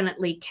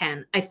definitely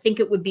can. I think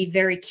it would be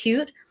very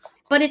cute,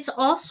 but it's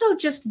also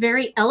just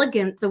very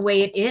elegant the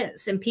way it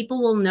is. And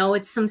people will know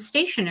it's some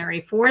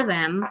stationery for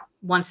them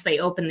once they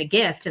open the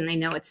gift and they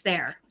know it's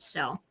there.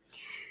 So,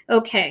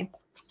 okay.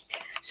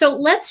 So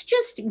let's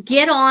just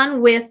get on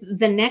with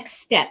the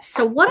next step.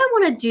 So what I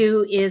want to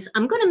do is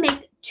I'm going to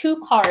make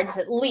 2 cards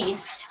at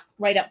least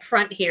right up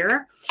front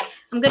here.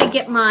 I'm going to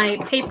get my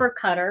paper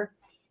cutter.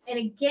 And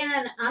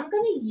again, I'm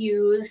going to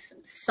use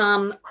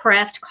some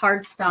craft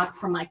cardstock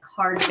for my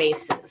card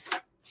bases.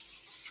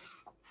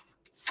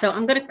 So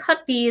I'm going to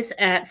cut these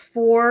at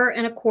 4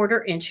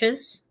 1/4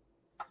 inches.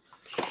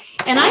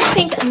 And I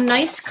think a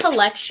nice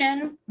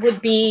collection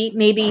would be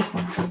maybe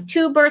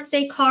 2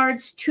 birthday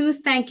cards, 2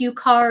 thank you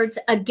cards,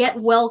 a get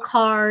well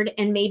card,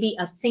 and maybe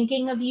a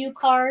thinking of you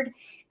card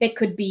that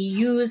could be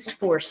used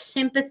for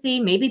sympathy.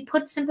 Maybe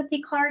put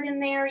sympathy card in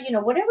there, you know,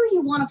 whatever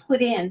you want to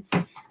put in.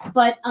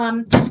 But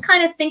just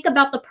kind of think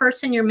about the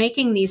person you're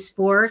making these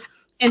for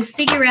and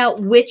figure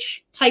out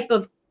which type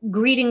of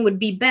greeting would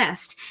be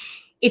best.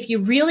 If you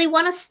really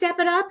want to step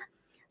it up,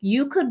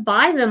 you could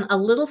buy them a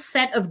little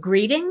set of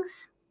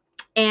greetings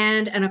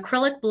and an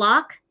acrylic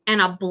block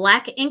and a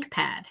black ink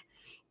pad.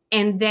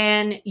 And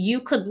then you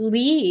could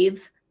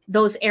leave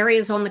those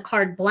areas on the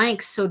card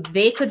blank so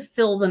they could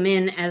fill them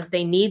in as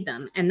they need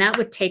them. And that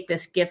would take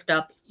this gift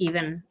up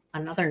even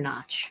another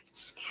notch.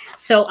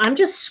 So I'm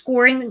just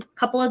scoring a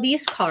couple of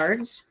these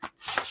cards.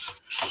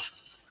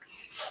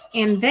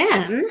 And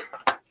then,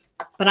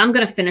 but I'm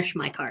going to finish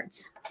my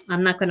cards.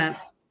 I'm not going to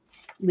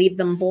leave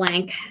them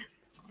blank.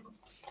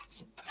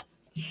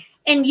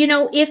 And, you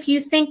know, if you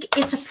think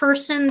it's a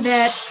person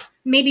that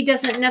maybe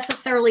doesn't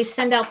necessarily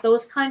send out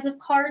those kinds of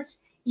cards,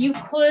 you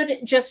could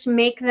just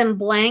make them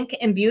blank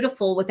and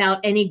beautiful without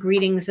any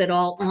greetings at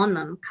all on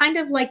them. Kind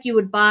of like you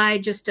would buy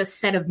just a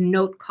set of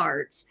note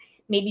cards,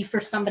 maybe for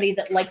somebody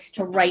that likes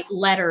to write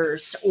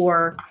letters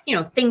or, you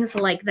know, things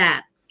like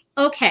that.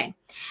 Okay,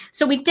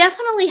 so we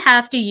definitely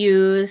have to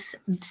use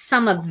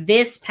some of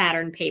this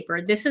pattern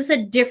paper. This is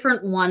a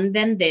different one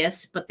than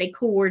this, but they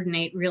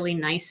coordinate really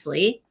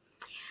nicely.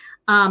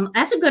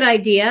 That's a good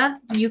idea.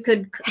 You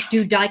could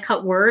do die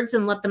cut words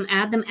and let them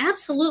add them.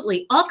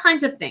 Absolutely. All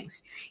kinds of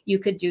things you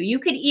could do. You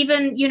could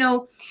even, you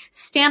know,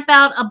 stamp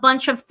out a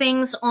bunch of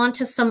things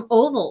onto some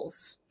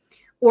ovals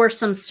or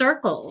some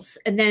circles.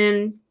 And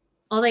then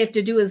all they have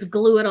to do is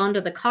glue it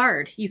onto the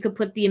card. You could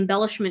put the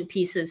embellishment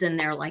pieces in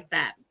there like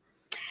that.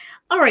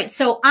 All right,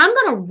 so I'm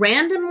going to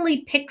randomly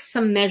pick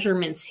some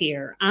measurements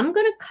here. I'm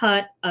going to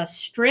cut a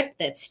strip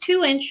that's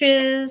 2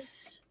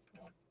 inches.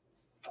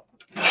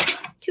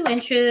 2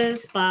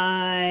 inches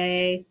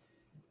by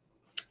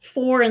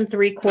 4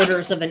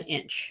 3/4 of an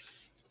inch.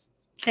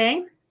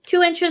 Okay,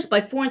 2 inches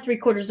by 4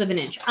 3/4 of an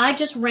inch. I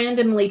just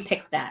randomly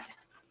picked that.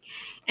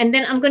 And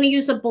then I'm going to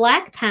use a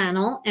black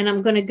panel and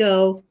I'm going to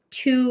go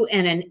 2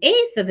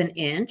 1/8 of an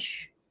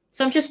inch.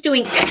 So I'm just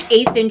doing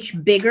 1/8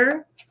 inch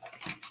bigger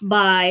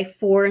by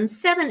 4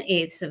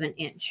 7/8 of an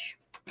inch.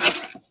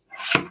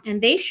 And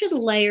they should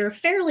layer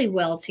fairly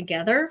well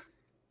together.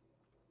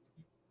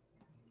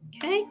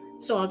 Okay.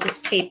 So I'll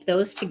just tape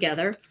those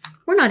together.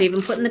 We're not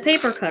even putting the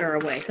paper cutter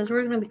away because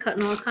we're going to be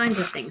cutting all kinds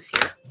of things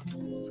here.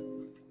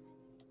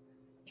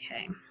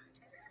 Okay.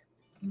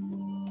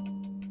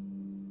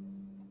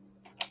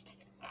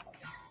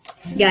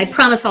 Yeah, I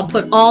promise I'll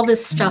put all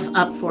this stuff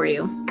up for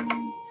you.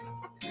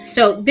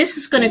 So this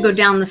is going to go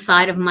down the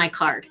side of my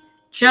card.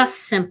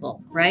 Just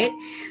simple, right?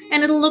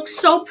 And it'll look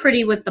so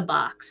pretty with the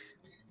box.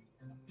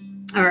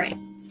 All right.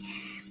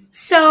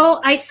 So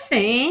I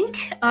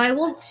think I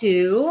will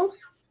do...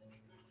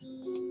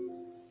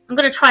 I'm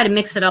going to try to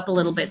mix it up a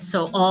little bit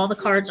so all the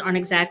cards aren't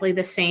exactly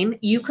the same.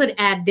 You could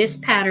add this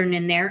pattern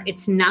in there.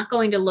 It's not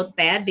going to look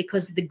bad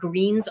because the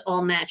greens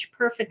all match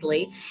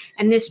perfectly.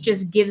 And this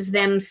just gives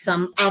them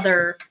some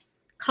other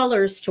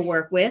colors to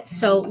work with.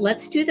 So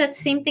let's do that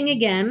same thing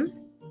again.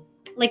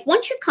 Like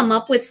once you come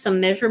up with some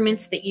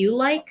measurements that you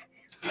like,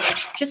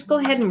 just go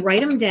ahead and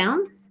write them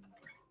down.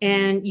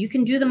 And you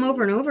can do them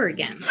over and over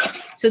again.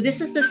 So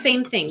this is the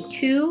same thing,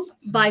 2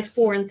 by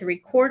 4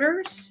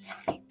 3/4.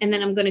 And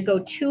then I'm going to go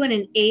 2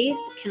 1/8.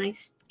 Can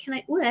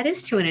I, oh, that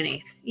is 2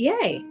 1/8.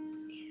 Yay.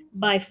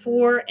 By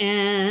 4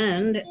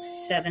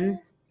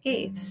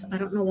 7/8. I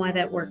don't know why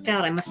that worked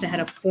out. I must have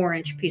had a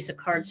 4-inch piece of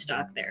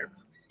cardstock there.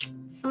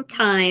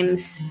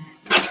 Sometimes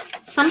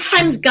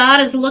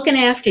God is looking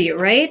after you,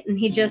 right? And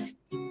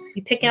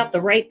you pick out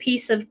the right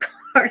piece of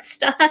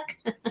cardstock.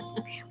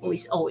 Well,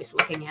 he's always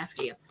looking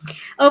after you.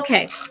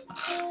 Okay,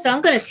 so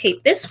I'm going to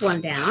tape this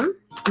one down.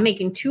 I'm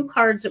making 2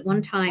 cards at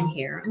one time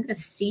here. I'm going to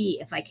see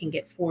if I can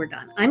get 4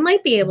 done. I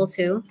might be able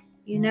to.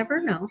 You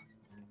never know.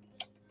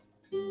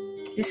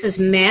 This is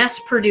mass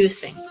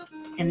producing.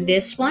 And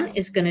this one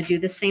is going to do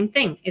the same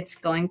thing. It's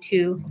going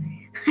to,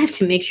 I have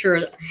to make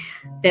sure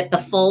that the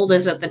fold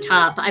is at the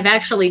top. I've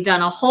actually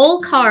done a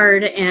whole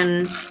card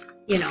and,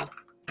 you know,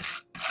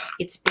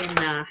 it's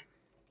been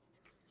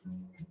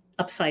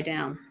upside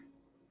down.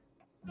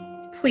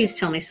 Please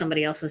tell me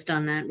somebody else has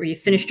done that, where you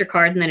finished your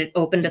card and then it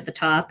opened at the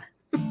top.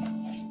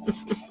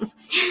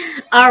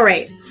 All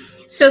right.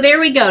 So there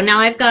we go. Now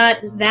I've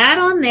got that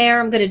on there.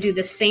 I'm going to do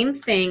the same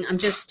thing.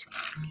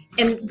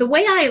 And the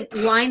way I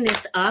line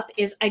this up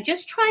is I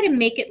just try to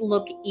make it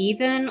look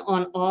even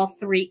on all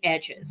 3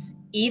 edges.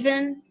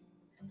 Even,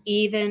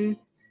 even,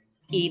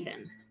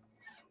 even.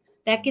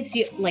 That gives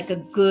you like a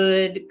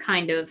good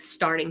kind of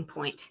starting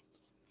point.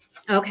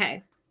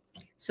 Okay.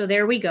 So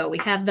there we go. We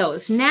have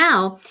those.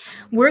 Now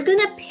we're going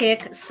to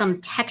pick some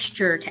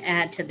texture to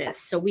add to this.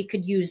 So we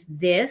could use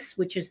this,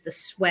 which is the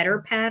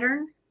sweater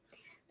pattern.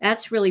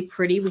 That's really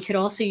pretty. We could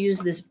also use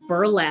this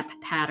burlap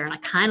pattern. I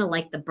kind of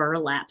like the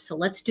burlap. So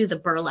let's do the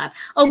burlap.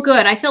 Oh,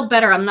 good. I feel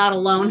better. I'm not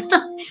alone.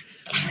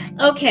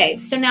 Okay.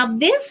 So now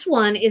this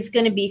one is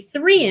going to be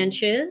 3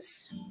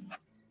 inches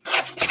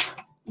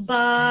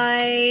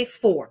by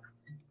 4.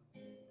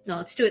 No,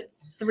 let's do it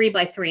 3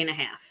 by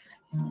 3.5.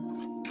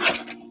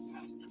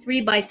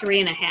 3 by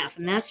 3.5,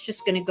 and that's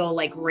just going to go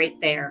like right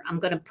there. I'm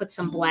going to put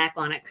some black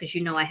on it because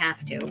you know I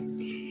have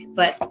to.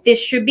 But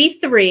this should be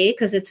 3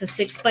 because it's a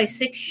 6 by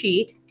 6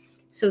 sheet.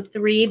 So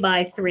 3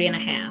 by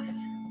 3.5.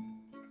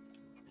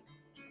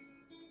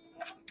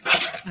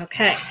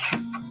 Okay.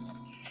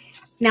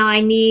 Now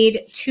I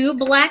need 2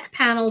 black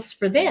panels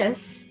for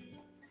this.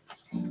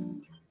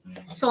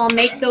 So I'll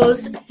make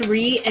those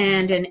 3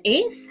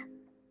 1/8.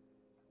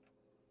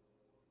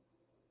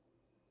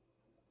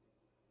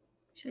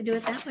 Should I do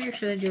it that way or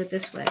should I do it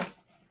this way?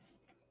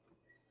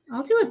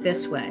 I'll do it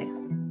this way.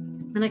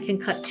 Then I can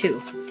cut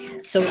 2.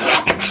 So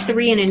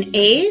 3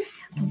 1/8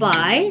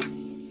 by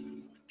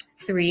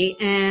 3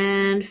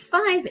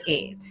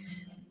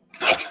 5/8.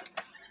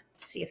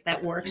 See if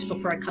that works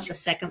before I cut the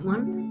second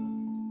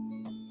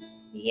one.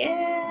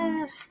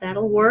 Yes,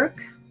 that'll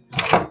work.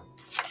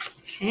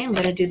 Okay, I'm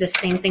going to do the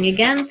same thing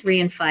again,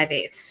 3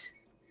 5/8.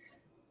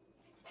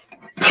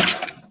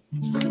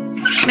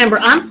 Remember,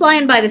 I'm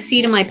flying by the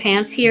seat of my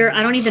pants here.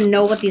 I don't even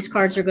know what these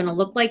cards are going to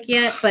look like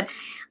yet, but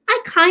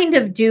I kind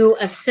of do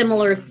a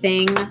similar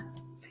thing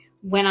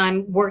when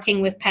I'm working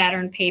with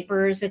pattern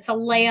papers. It's a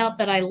layout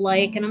that I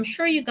like, and I'm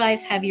sure you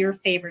guys have your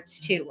favorites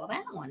too. Well,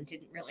 that one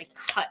didn't really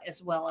cut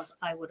as well as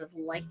I would have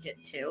liked it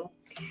to.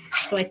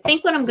 So I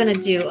think what I'm going to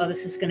do, oh,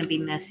 this is going to be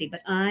messy, but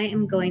I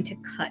am going to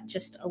cut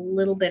just a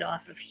little bit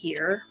off of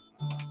here.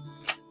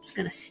 It's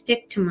going to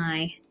stick to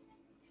my,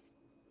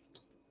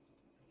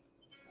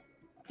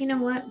 you know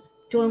what?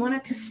 Do I want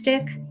it to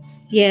stick?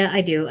 Yeah,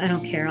 I do. I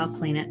don't care. I'll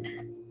clean it.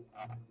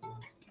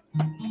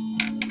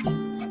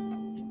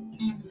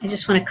 I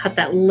just want to cut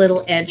that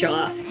little edge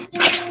off.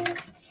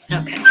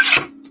 Okay.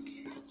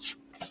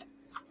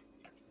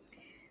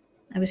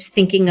 I was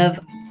thinking of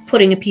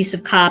putting a piece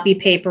of copy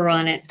paper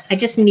on it. I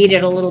just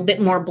needed a little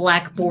bit more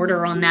black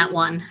border on that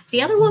one.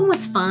 The other one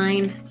was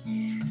fine.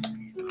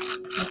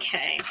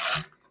 Okay.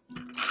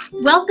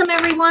 Welcome,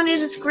 everyone.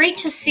 It is great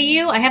to see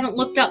you. I haven't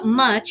looked up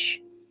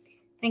much.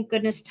 Thank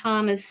goodness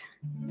Tom is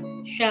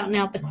shouting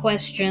out the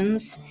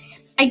questions.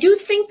 I do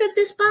think that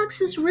this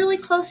box is really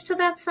close to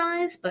that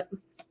size, but...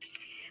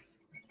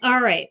 All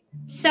right,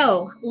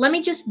 so let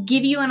me just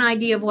give you an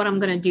idea of what I'm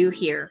going to do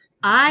here.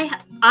 I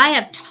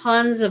have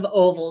tons of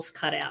ovals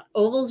cut out.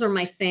 Ovals are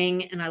my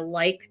thing, and I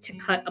like to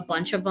cut a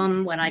bunch of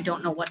them when I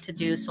don't know what to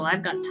do, so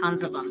I've got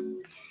tons of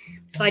them.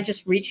 So I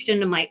just reached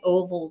into my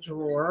oval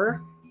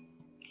drawer,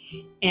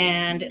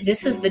 and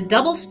this is the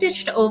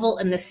double-stitched oval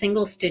and the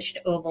single-stitched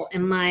oval,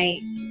 and my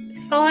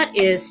thought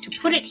is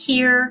to put it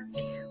here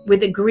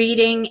with a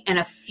greeting and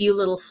a few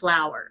little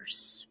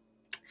flowers.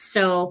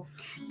 So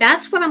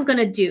that's what I'm going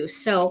to do.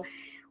 So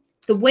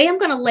the way I'm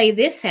going to lay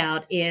this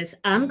out is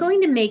I'm going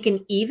to make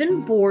an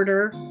even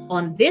border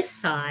on this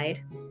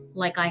side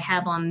like I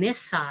have on this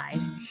side,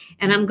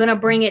 and I'm going to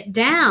bring it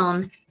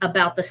down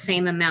about the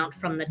same amount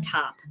from the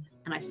top.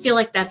 And I feel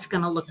like that's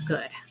going to look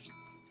good.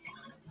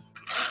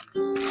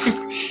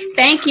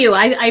 Thank you.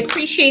 I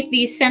appreciate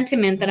the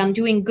sentiment that I'm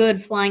doing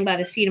good flying by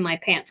the seat of my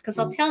pants, because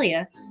I'll tell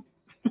you,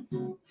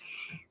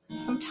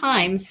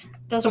 sometimes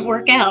it doesn't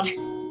work out.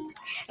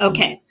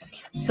 Okay.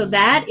 So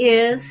that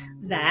is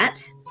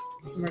that.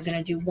 And we're going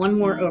to do one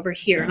more over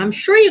here. And I'm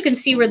sure you can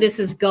see where this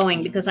is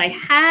going because I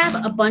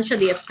have a bunch of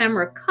the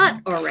ephemera cut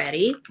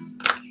already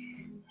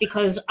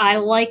because I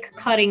like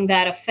cutting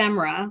that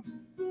ephemera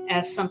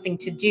as something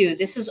to do.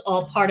 This is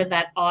all part of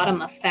that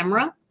autumn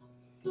ephemera.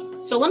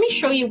 So let me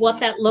show you what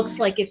that looks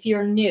like if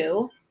you're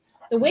new.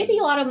 The way the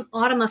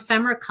autumn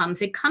ephemera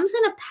comes, it comes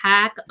in a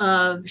pack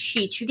of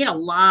sheets. You get a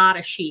lot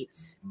of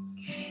sheets.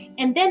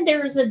 And then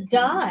there's a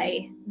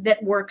die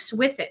that works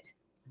with it.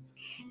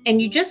 And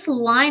you just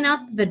line up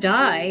the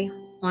die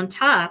on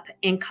top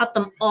and cut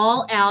them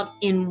all out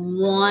in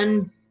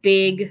one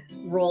big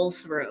roll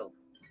through.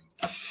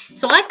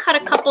 So I cut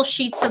a couple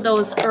sheets of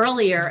those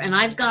earlier, and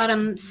I've got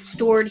them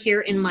stored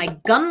here in my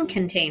gum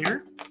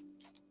container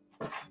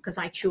because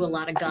I chew a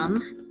lot of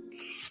gum.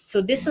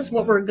 So this is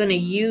what we're going to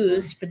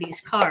use for these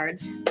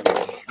cards.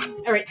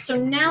 All right, so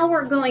now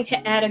we're going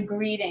to add a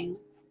greeting.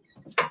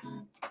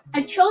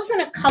 I've chosen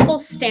a couple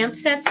stamp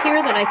sets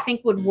here that I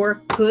think would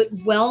work good.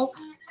 Well,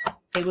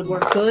 they would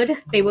work good.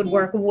 They would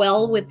work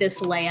well with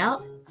this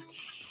layout.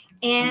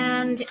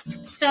 And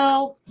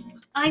so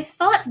I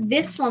thought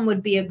this one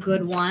would be a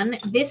good one.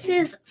 This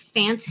is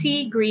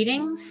Fancy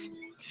Greetings.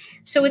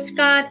 So it's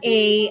got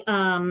a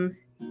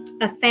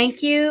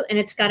thank you, and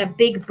it's got a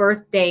big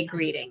birthday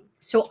greeting.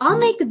 So I'll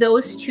make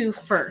those two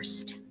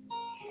first.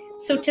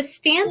 So to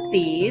stamp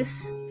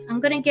these,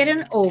 I'm going to get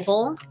an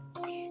oval,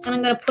 and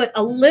I'm going to put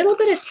a little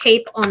bit of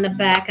tape on the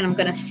back, and I'm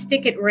going to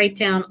stick it right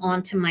down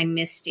onto my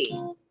MISTI.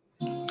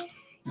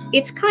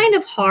 It's kind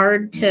of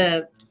hard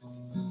to,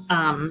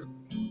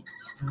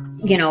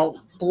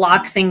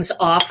 block things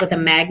off with a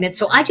magnet.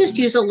 So I just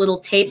use a little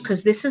tape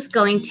because this is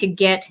going to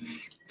get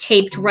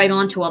taped right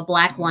onto a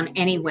black one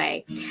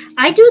anyway.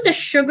 I do the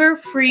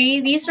sugar-free.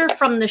 These are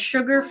from the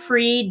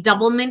sugar-free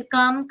double mint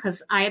gum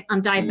because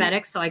I'm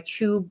diabetic, so I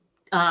chew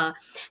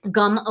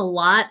gum a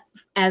lot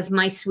as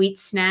my sweet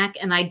snack,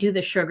 and I do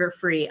the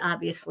sugar-free,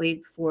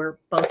 obviously, for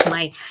both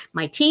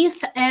my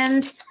teeth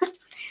and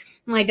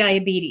my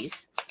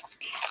diabetes.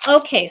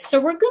 Okay, so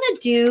we're going to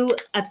do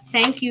a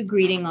thank you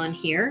greeting on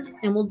here,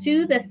 and we'll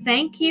do the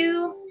thank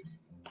you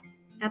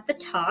at the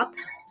top,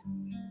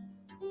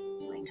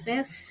 like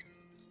this.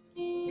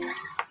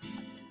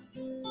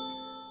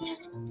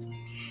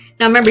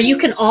 Now remember, you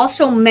can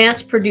also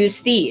mass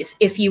produce these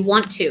if you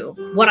want to.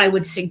 What I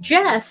would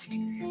suggest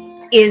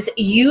is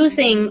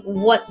using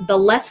what the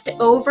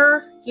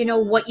leftover, you know,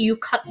 what you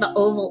cut the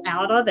oval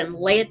out of and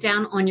lay it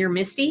down on your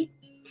MISTI.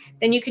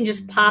 Then you can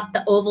just pop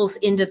the ovals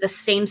into the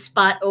same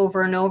spot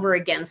over and over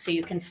again, so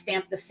you can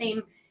stamp the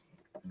same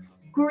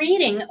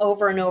greeting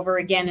over and over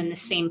again in the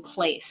same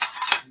place.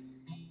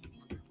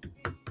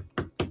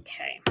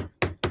 Okay,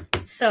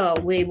 so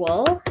we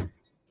will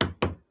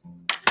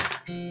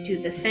do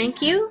the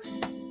thank you.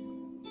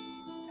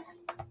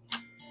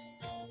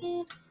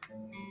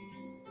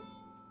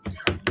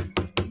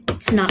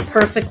 It's not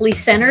perfectly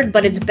centered,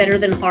 but it's better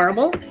than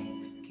horrible.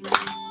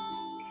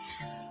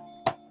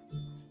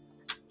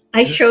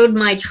 I showed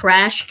my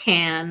trash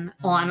can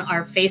on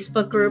our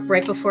Facebook group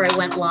right before I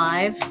went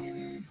live.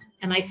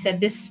 And I said,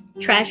 this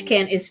trash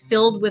can is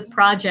filled with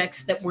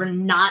projects that were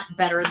not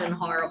better than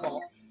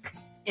horrible.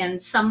 And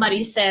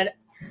somebody said,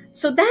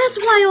 so that's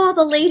why all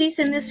the ladies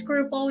in this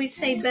group always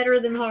say better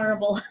than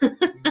horrible.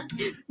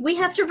 We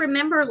have to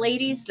remember,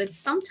 ladies, that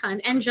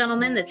sometimes, and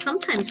gentlemen, that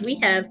sometimes we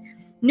have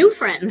new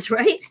friends,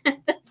 right?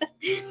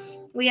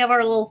 We have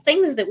our little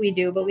things that we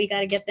do, but we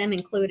got to get them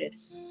included.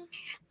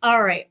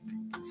 All right.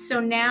 So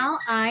now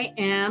I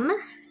am...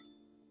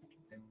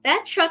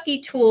 That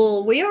Chucky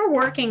tool, we are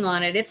working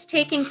on it. It's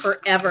taking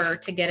forever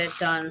to get it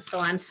done, so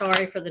I'm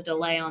sorry for the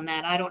delay on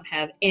that. I don't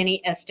have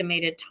any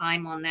estimated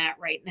time on that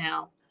right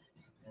now.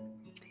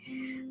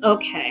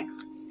 Okay,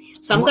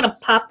 so I'm going to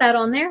pop that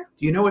on there.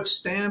 Do you know what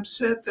stamp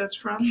set that's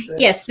from?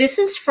 Yes, this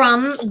is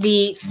from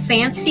the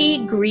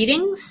Fancy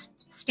Greetings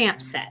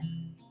stamp set.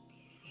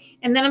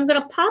 And then I'm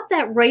going to pop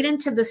that right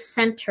into the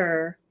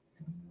center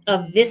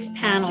of this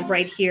panel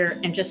right here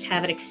and just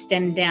have it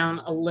extend down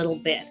a little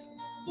bit.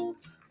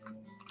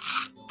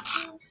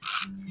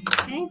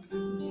 Okay,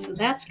 so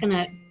that's going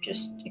to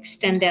just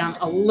extend down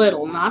a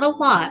little, not a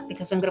lot,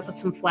 because I'm going to put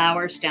some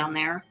flowers down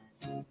there.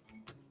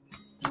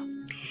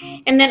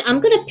 And then I'm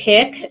going to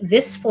pick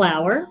this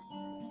flower.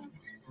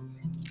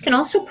 You can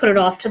also put it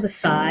off to the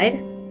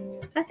side.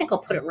 I think I'll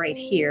put it right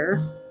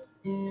here,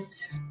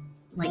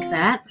 like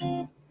that.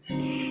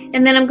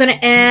 And then I'm going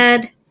to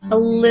add a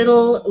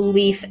little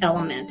leaf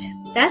element.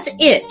 That's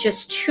it,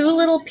 just 2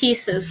 little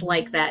pieces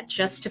like that,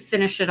 just to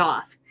finish it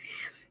off.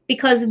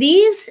 Because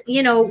these,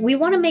 you know, we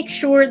want to make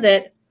sure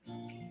that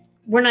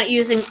we're not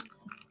using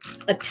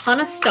a ton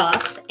of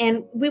stuff,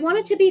 and we want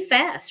it to be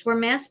fast. We're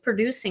mass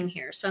producing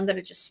here. So I'm going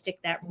to just stick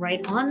that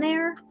right on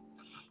there.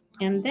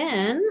 And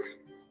then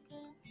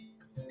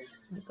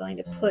I'm going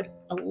to put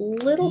a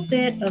little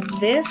bit of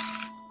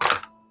this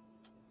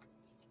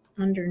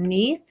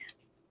underneath,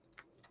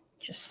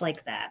 just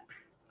like that.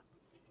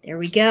 There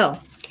we go.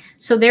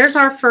 So there's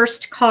our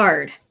first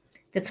card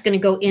that's going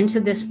to go into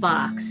this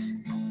box.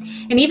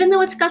 And even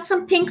though it's got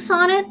some pinks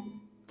on it,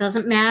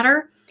 doesn't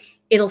matter.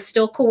 It'll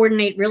still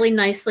coordinate really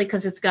nicely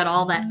because it's got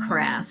all that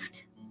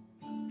craft.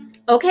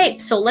 Okay,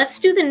 so let's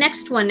do the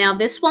next one. Now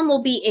this one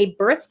will be a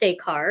birthday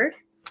card.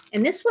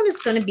 And this one is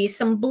going to be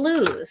some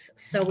blues.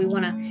 So we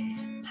want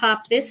to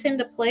pop this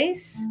into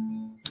place.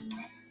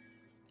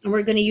 And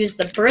we're going to use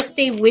the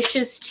birthday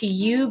wishes to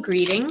you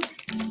greeting.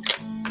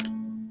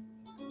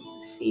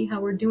 Let's see how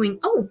we're doing.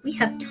 Oh, we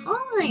have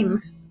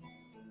time.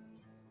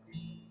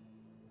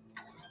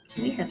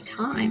 We have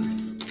time.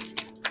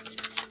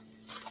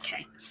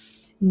 Okay.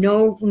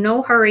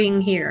 No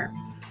hurrying here.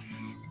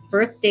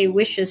 Birthday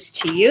wishes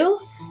to you.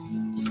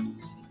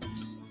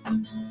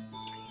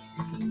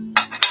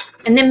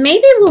 And then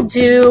maybe we'll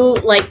do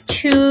like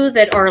 2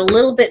 that are a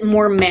little bit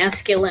more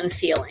masculine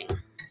feeling.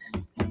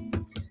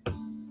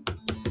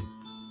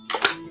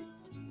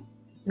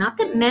 Not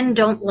that men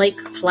don't like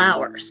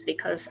flowers,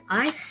 because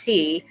I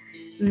see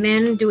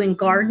men doing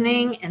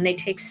gardening and they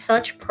take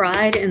such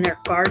pride in their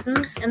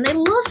gardens and they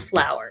love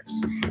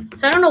flowers.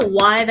 So I don't know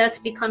why that's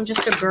become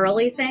just a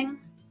girly thing.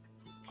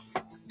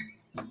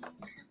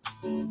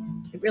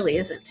 It really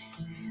isn't.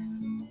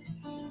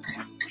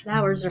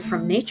 Flowers are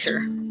from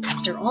nature.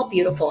 They're all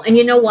beautiful. And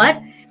you know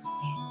what?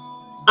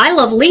 I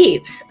love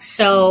leaves,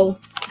 so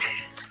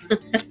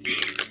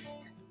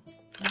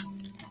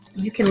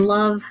you can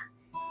love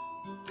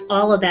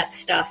all of that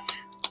stuff.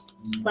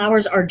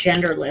 Flowers are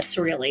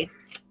genderless, really.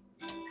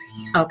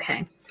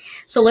 Okay,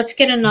 so let's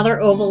get another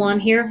oval on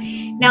here.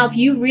 Now, if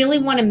you really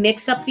want to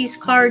mix up these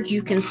cards,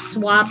 you can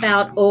swap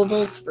out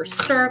ovals for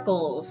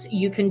circles.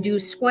 You can do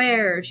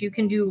squares. You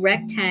can do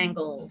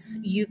rectangles.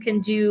 You can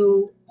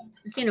do,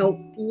 you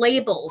know,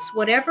 labels,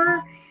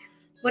 whatever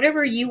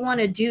you want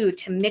to do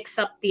to mix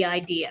up the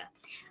idea.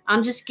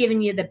 I'm just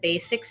giving you the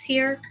basics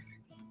here.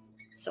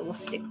 So we'll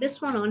stick this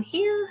one on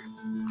here.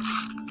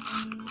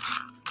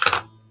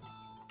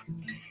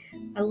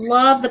 I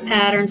love the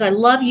patterns. I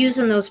love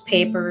using those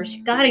papers.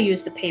 You got to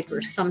use the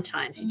papers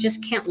sometimes. You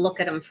just can't look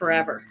at them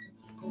forever.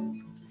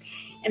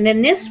 And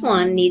then this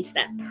one needs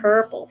that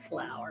purple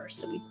flower.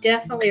 So we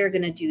definitely are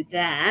going to do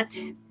that.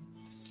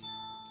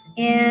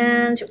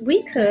 And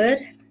we could,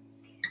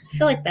 I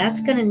feel like that's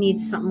going to need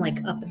something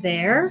like up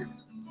there.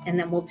 And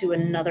then we'll do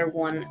another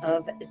one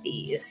of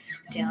these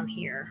down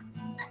here,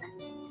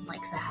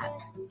 like that.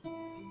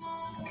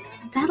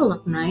 That'll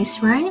look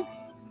nice, right?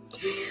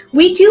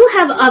 We do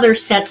have other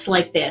sets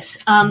like this.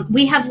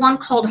 We have one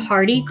called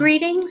Hearty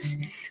Greetings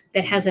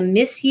that has a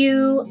miss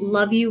you,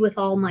 love you with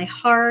all my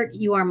heart,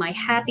 you are my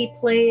happy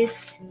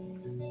place.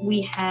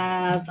 We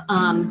have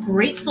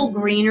Grateful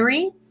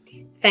Greenery,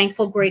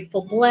 thankful,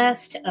 grateful,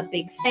 blessed, a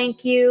big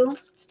thank you.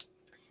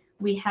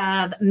 We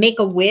have Make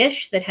a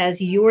Wish that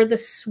has you're the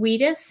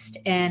sweetest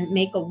and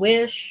Make a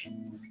Wish.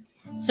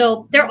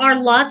 So there are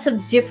lots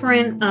of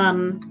different,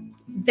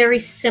 very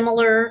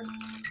similar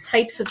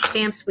types of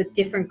stamps with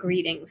different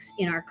greetings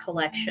in our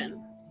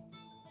collection.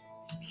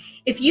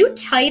 If you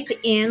type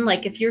in,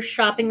 like if you're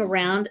shopping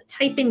around,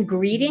 type in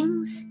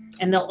greetings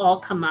and they'll all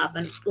come up.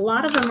 And a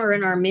lot of them are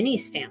in our mini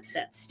stamp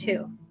sets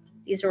too.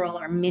 These are all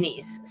our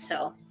minis.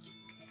 So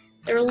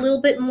they're a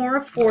little bit more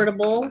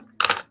affordable.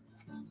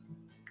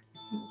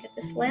 Get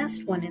this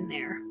last one in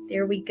there.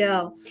 There we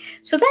go.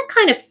 So that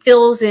kind of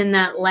fills in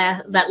that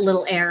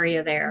little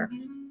area there.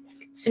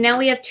 So now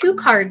we have 2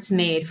 cards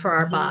made for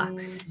our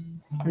box.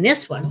 And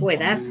this one, boy,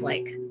 that's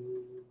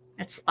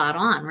spot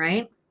on,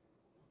 right?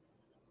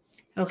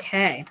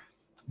 Okay.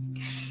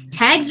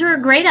 Tags are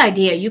a great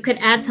idea. You could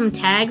add some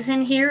tags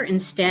in here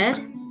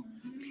instead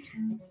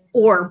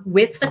or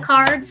with the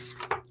cards.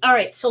 All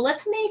right, so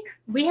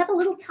we have a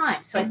little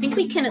time. So I think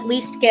we can at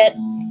least get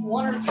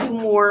 1 or 2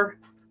 more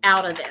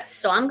out of this.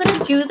 So I'm going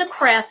to do the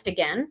craft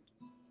again.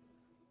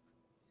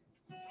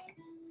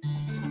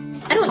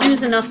 I don't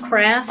use enough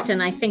craft,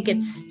 and I think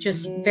it's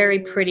just very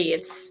pretty.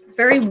 It's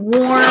very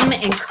warm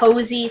and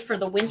cozy for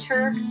the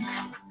winter.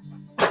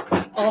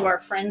 All of our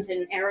friends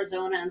in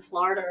Arizona and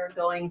Florida are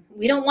going,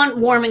 we don't want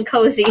warm and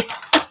cozy.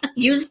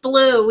 Use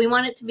blue. We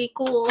want it to be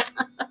cool.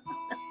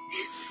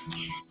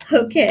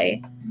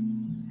 Okay.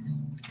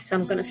 So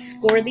I'm going to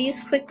score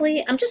these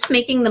quickly. I'm just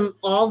making them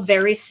all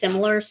very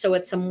similar so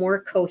it's a more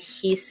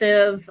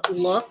cohesive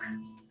look.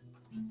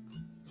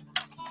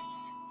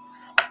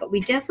 But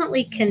we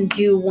definitely can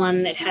do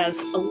one that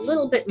has a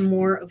little bit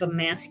more of a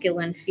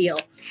masculine feel.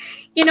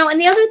 You know, and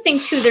the other thing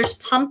too, there's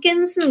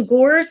pumpkins and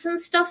gourds and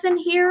stuff in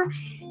here.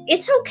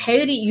 It's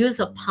okay to use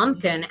a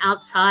pumpkin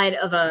outside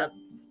of a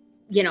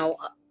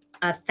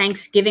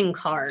Thanksgiving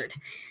card.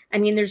 I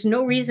mean, there's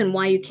no reason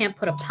why you can't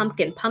put a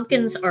pumpkin.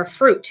 Pumpkins are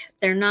fruit.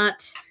 They're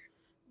not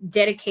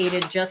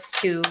dedicated just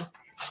to,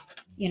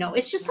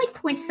 it's just like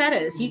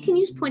poinsettias. You can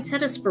use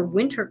poinsettias for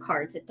winter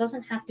cards. It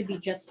doesn't have to be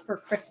just for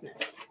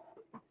Christmas.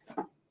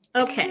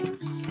 Okay,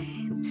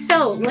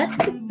 so let's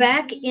get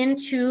back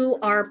into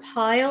our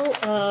pile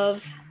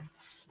of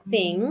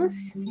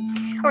things.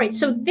 All right,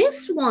 so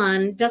this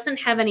one doesn't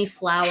have any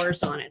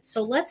flowers on it.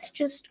 So let's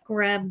just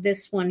grab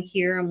this one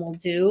here and we'll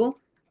do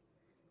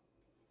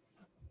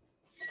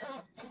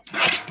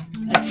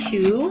a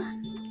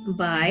 2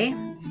 by,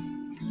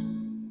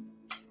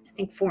 I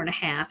think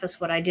 4.5 is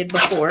what I did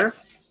before,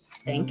 I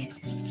think.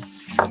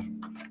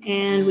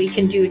 And we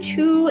can do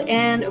 2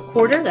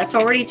 1/4. That's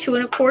already 2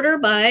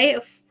 1/4 by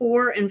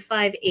 4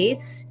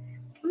 5/8.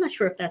 I'm not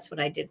sure if that's what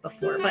I did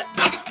before, but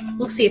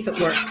we'll see if it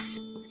works.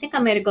 I think I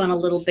might have gone a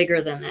little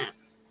bigger than that.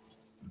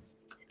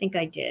 I think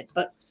I did,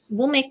 but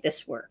we'll make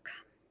this work.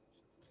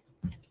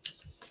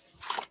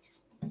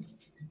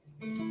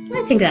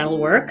 I think that'll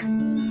work.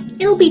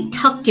 It'll be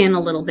tucked in a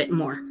little bit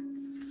more.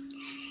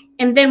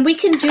 And then we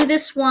can do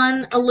this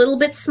one a little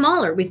bit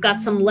smaller. We've got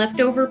some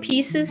leftover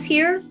pieces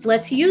here.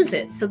 Let's use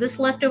it. So this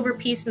leftover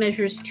piece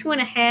measures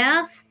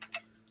 2.5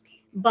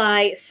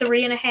 by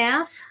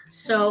 3.5.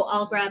 So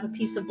I'll grab a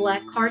piece of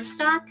black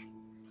cardstock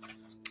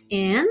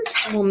and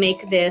we'll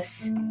make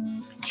this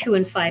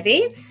 2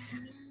 5/8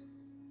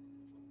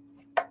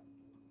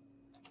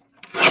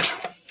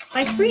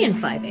 by 3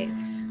 5/8.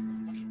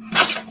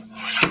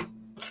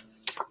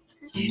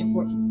 That should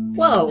work.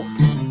 Whoa,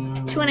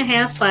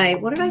 2.5 by,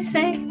 what did I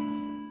say?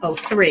 Oh,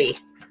 3.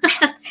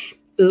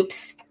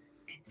 Oops.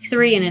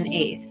 3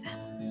 1/8.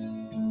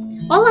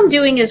 All I'm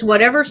doing is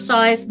whatever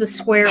size the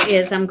square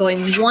is, I'm going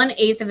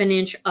 1/8 of an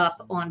inch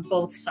up on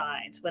both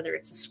sides, whether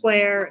it's a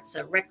square, it's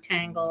a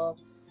rectangle.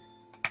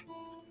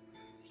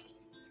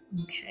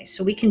 Okay,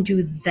 so we can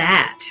do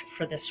that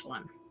for this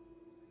one.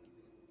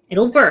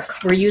 It'll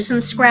work. We're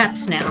using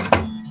scraps now.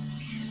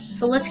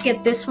 So let's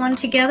get this one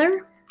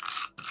together.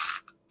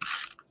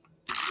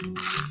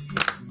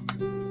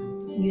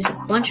 Use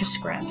a bunch of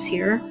scraps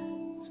here.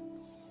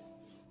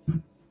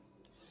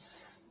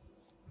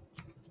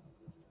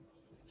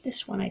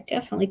 This one I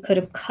definitely could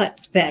have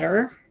cut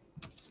better.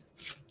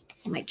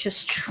 I might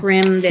just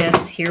trim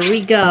this. Here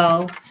we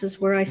go. This is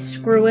where I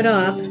screw it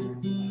up.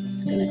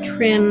 Just going to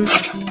trim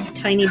a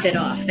tiny bit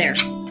off there.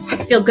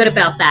 I feel good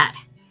about that.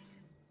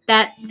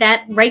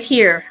 That right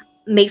here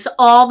makes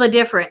all the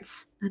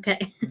difference.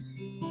 Okay.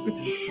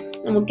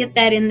 And we'll get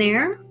that in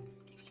there.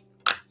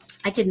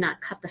 I did not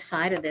cut the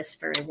side of this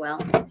very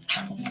well.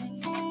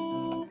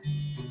 I'm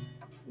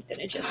going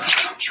to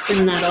just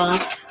trim that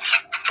off.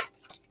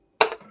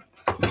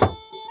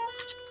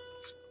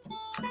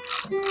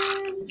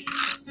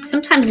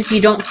 Sometimes if you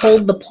don't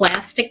hold the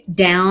plastic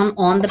down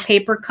on the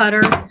paper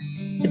cutter,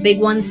 The big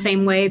one,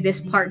 same way, this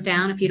part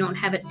down, if you don't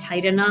have it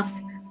tight enough,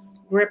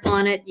 grip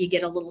on it, you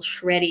get a little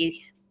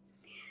shreddy.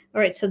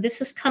 All right, so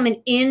this is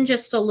coming in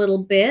just a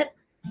little bit.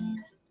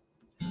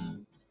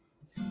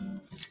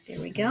 There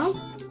we go.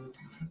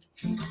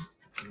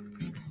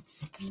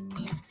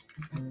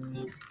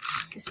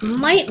 We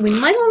might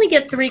only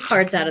get 3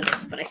 cards out of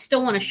this, but I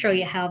still want to show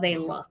you how they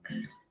look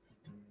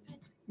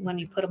when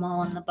you put them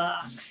all in the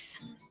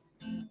box.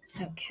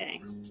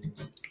 Okay.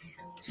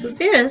 So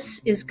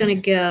this is going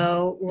to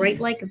go right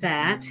like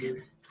that.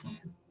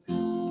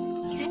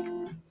 Okay.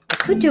 I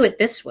could do it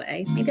this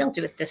way. Maybe I'll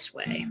do it this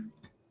way.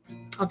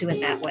 I'll do it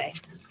that way.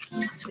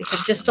 So we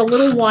have just a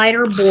little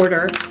wider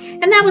border.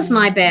 And that was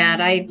my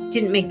bad. I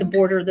didn't make the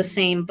border the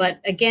same. But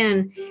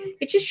again,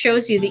 it just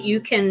shows you that you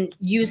can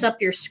use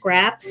up your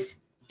scraps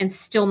and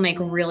still make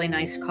really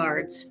nice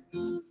cards.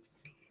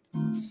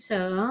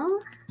 So,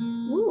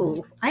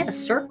 ooh, I have a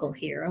circle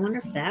here. I wonder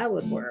if that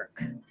would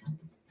work.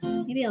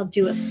 Maybe I'll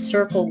do a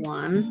circle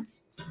one.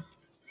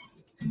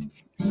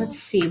 Let's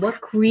see,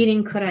 what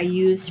greeting could I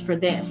use for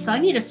this? So I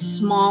need a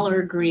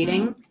smaller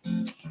greeting.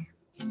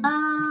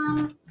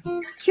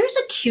 Here's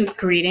a cute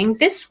greeting.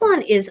 This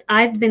one is,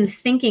 I've been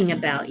thinking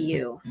about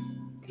you.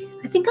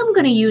 I think I'm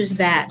going to use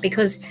that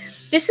because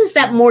this is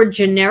that more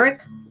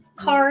generic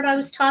card I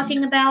was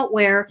talking about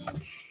where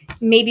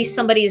maybe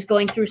somebody is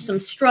going through some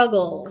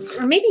struggles,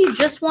 or maybe you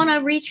just want to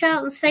reach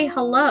out and say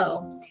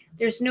hello.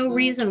 There's no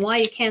reason why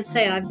you can't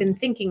say, I've been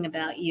thinking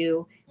about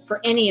you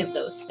for any of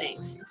those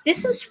things.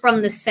 This is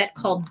from the set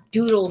called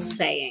Doodled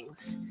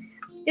Sayings.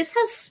 This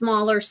has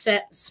smaller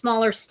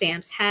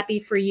stamps. Happy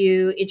for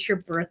you. It's your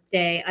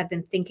birthday. I've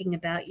been thinking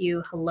about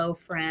you. Hello,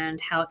 friend.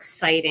 How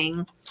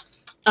exciting.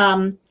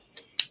 And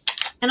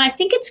I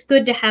think it's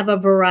good to have a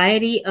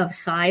variety of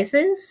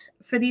sizes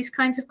for these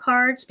kinds of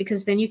cards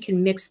because then you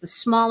can mix the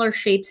smaller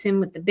shapes in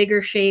with the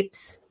bigger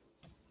shapes.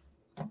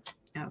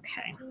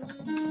 Okay.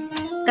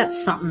 Got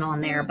something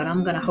on there, but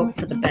I'm going to hope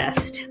for the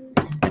best.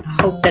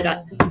 Hope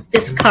that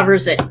this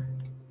covers it.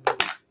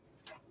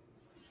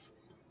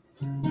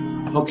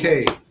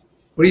 Okay.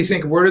 What do you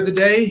think? Word of the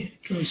day?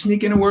 Can we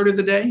sneak in a word of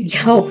the day?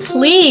 Oh,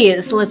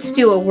 please. Let's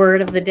do a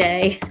word of the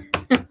day.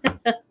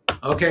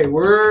 Okay.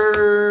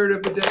 Word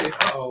of the day.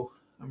 Uh-oh.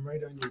 I'm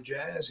right on your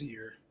jazz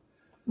here.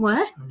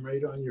 What? I'm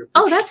right on your...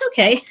 Oh, that's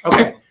okay.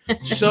 Okay.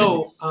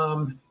 So,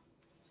 so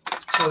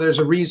there's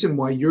a reason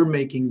why you're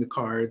making the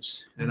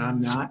cards and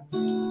I'm not.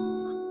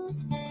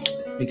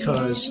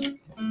 Because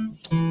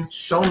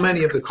so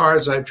many of the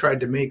cards I've tried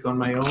to make on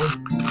my own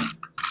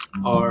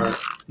are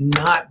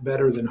not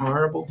better than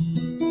horrible.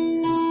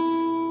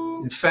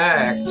 In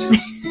fact,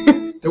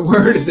 the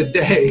word of the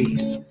day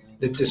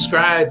that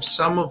describes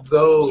some of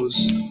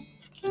those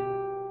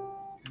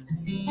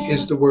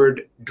is the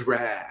word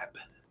drab.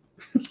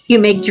 You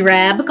make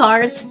drab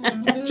cards?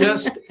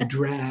 Just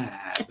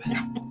drab.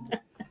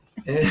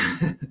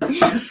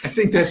 I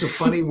think that's a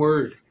funny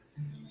word,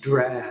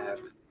 drab.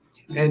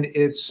 And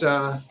it's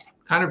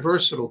kind of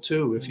versatile,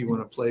 too, if you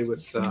want to play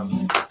with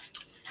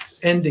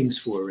endings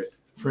for it.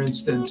 For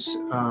instance,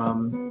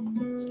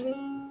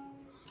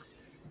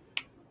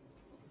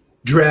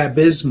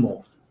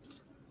 drabismal.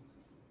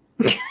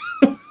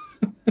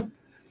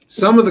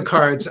 Some of the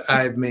cards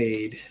I've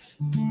made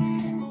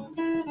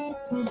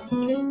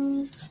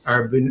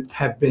have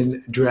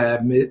been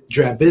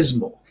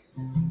drabismal.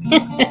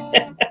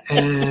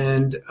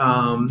 And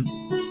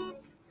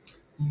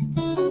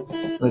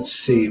let's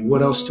see,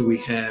 what else do we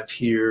have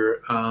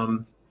here?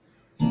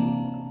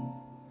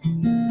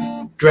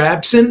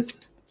 Drabsent.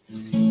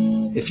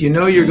 If you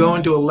know you're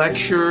going to a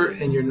lecture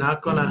and you're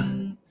not going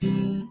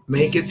to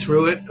make it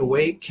through it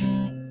awake,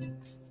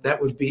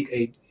 that would be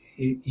a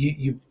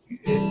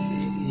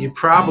you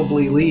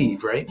probably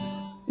leave, right?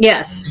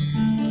 Yes.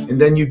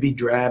 And then you'd be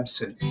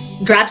drabsent.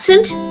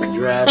 Drabsent?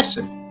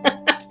 Drabsent.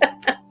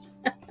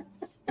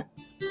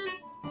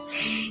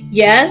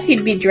 Yes,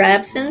 you'd be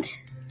drabsent.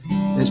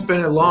 It's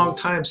been a long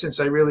time since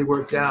I really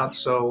worked out,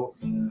 so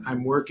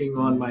I'm working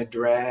on my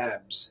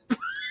drabs.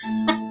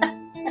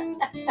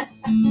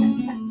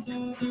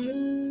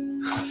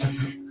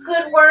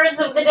 Good words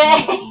of the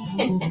day.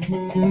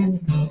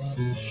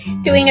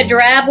 Doing a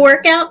drab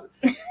workout?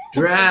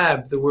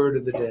 Drab, the word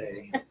of the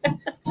day.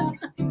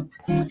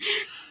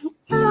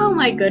 Oh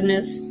my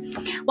goodness.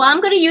 Well,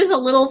 I'm going to use a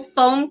little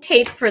foam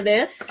tape for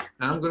this.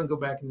 I'm going to go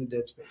back in the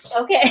dead space.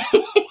 Okay.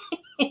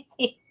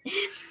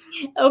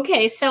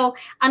 Okay, so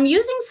I'm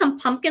using some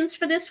pumpkins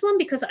for this one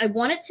because I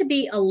want it to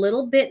be a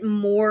little bit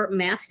more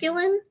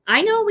masculine.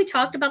 I know we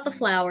talked about the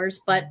flowers,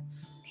 but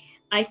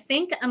I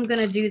think I'm going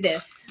to do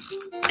this.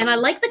 And I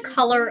like the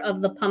color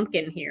of the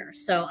pumpkin here.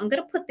 So I'm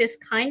going to put this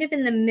kind of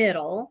in the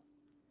middle.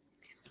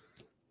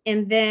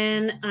 And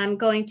then I'm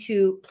going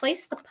to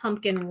place the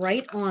pumpkin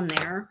right on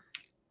there.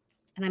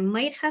 And I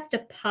might have to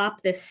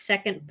pop this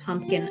second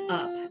pumpkin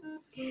up.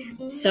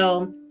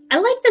 So I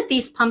like that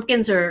these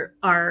pumpkins are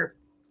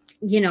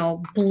you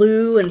know,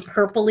 blue and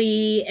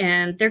purpley,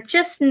 and they're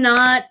just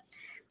not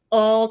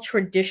all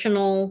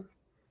traditional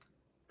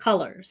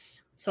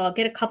colors. So I'll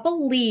get a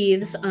couple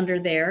leaves under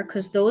there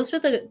because those are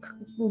the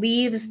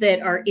leaves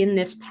that are in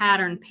this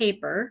pattern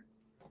paper.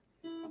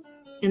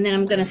 And then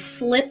I'm going to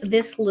slip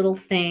this little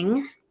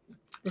thing,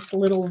 this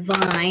little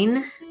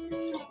vine,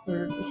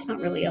 or it's not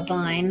really a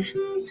vine.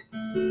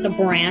 It's a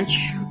branch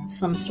of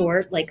some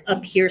sort, like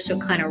up here, so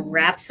it kind of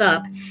wraps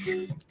up.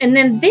 And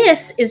then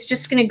this is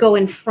just going to go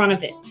in front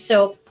of it.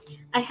 So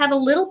I have a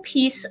little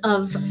piece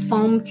of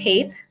foam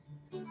tape,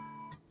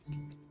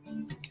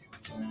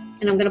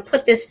 and I'm going to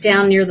put this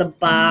down near the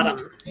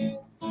bottom.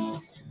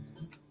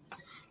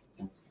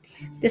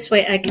 This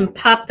way I can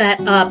pop that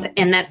up,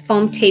 and that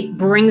foam tape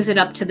brings it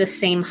up to the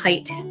same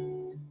height.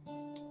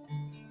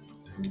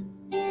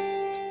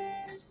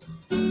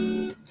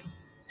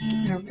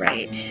 All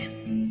right.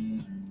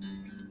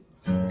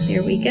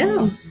 There we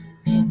go.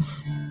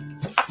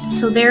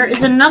 So there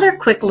is another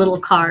quick little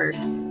card.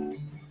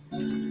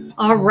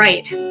 All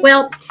right.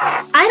 Well,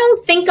 I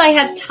don't think I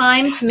have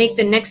time to make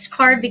the next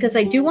card because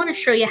I do want to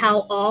show you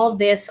how all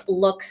this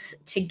looks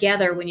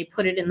together when you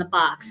put it in the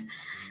box.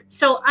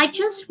 So I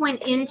just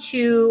went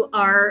into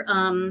our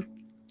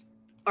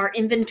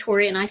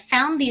inventory and I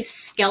found these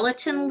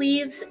skeleton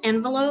leaves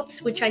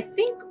envelopes, which I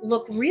think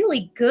look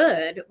really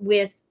good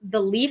with the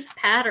leaf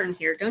pattern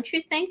here. Don't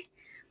you think?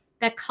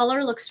 That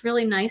color looks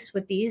really nice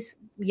with these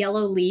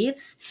yellow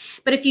leaves.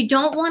 But if you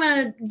don't want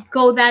to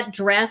go that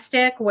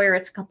drastic where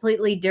it's a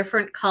completely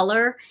different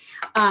color,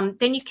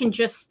 then you can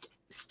just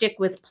stick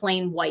with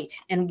plain white,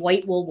 and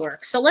white will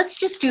work. So let's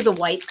just do the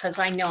white because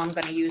I know I'm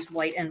going to use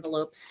white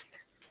envelopes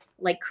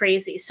like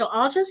crazy. So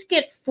I'll just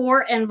get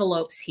 4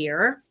 envelopes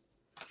here.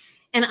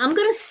 And I'm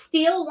going to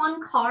steal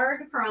one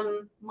card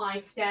from my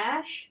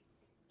stash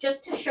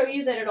just to show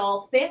you that it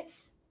all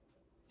fits.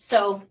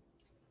 So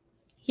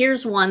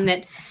here's one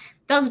that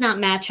does not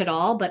match at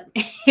all, but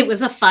it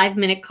was a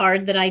 5-minute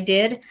card that I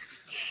did.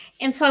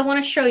 And so I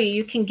want to show you,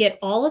 you can get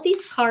all of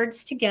these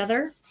cards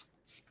together.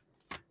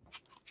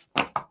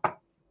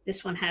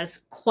 This one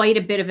has quite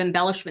a bit of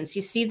embellishments.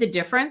 You see the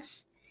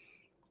difference?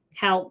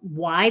 How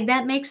wide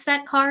that makes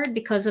that card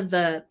because of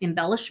the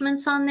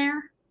embellishments on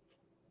there?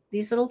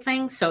 These little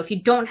things. So if you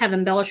don't have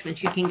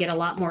embellishments, you can get a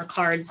lot more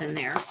cards in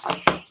there.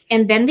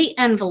 And then the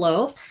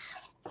envelopes.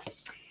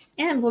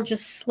 And we'll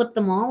just slip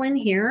them all in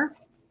here.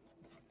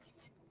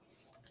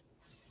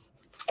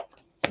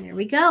 There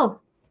we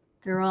go.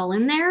 They're all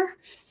in there.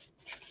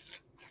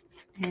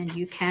 And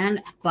you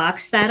can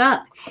box that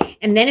up.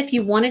 And then if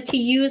you wanted to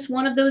use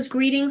one of those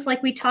greetings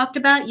like we talked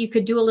about, you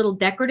could do a little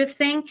decorative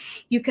thing.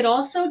 You could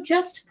also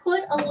just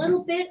put a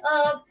little bit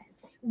of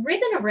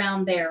ribbon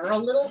around there or a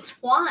little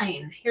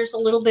twine. Here's a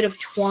little bit of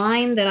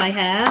twine that I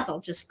have. I'll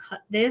just cut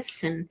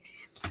this and,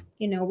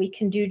 you know, we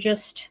can do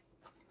just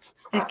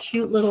a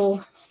cute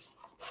little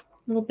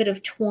bit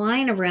of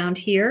twine around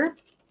here.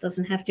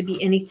 Doesn't have to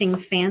be anything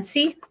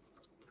fancy.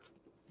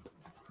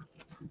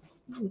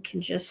 We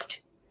can just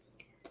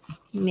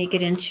make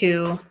it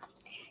into,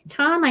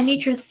 Tom, I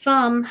need your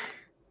thumb.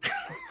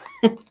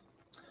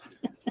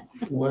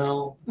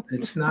 Well,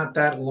 it's not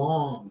that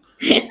long.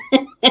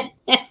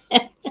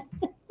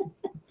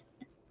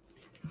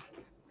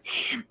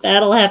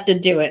 That'll have to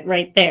do it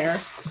right there.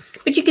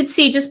 But you could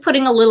see just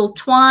putting a little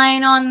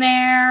twine on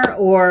there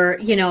or,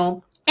 you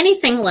know,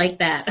 anything like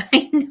that.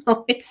 I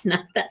know it's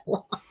not that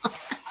long.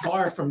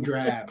 Far from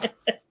drab.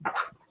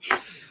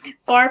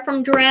 Far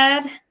from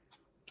drab.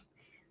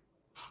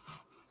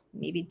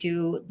 Maybe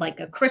do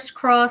like a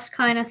crisscross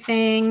kind of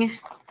thing,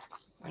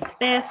 like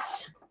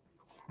this.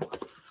 Do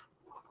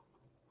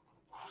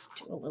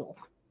a little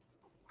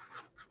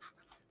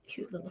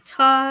cute little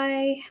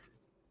tie.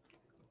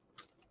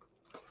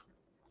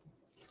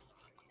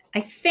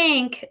 I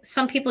think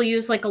some people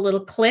use like a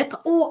little clip.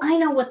 Oh, I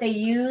know what they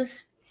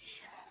use.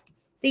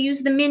 They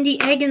use the Mindy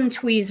Egan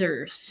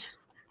tweezers.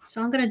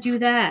 So I'm going to do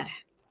that.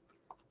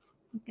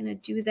 I'm going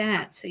to do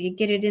that. So you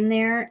get it in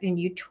there and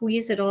you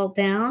tweeze it all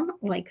down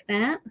like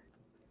that.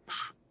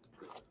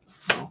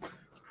 Let's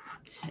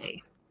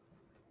see.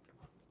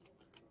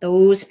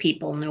 Those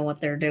people know what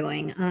they're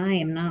doing. I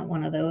am not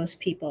one of those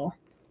people.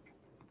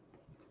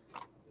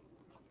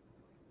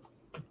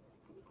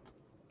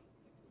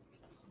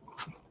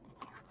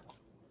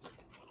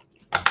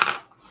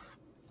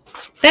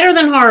 Better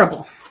than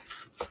horrible.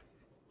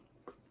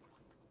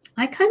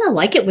 I kind of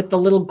like it with the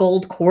little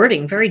gold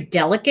cording, very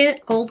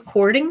delicate gold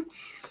cording.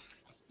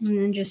 And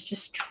then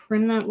just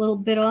trim that little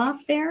bit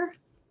off there.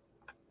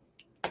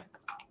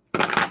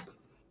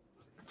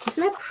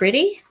 Isn't that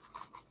pretty?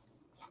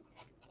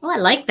 Oh, I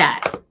like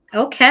that.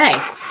 Okay.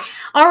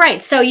 All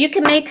right. So you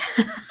can make,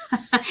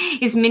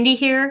 is Mindy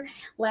here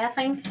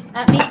laughing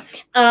at me?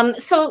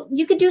 So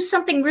you could do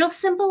something real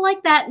simple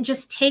like that and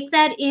just take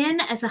that in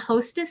as a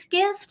hostess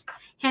gift.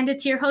 Hand it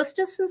to your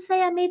hostess and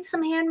say, I made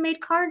some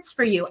handmade cards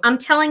for you. I'm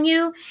telling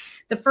you,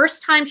 the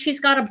first time she's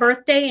got a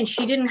birthday and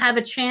she didn't have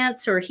a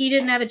chance or he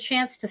didn't have a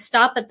chance to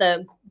stop at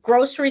the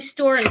grocery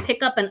store and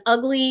pick up an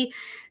ugly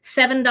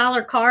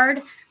 $7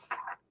 card,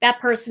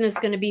 that person is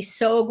going to be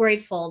so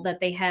grateful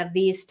that they have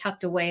these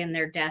tucked away in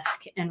their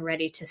desk and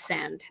ready to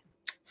send.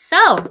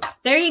 So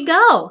there you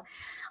go.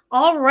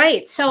 All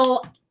right.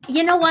 So,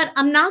 you know what?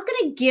 I'm not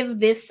going to give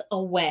this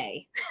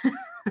away.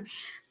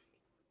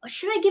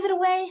 Should I give it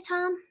away,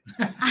 Tom?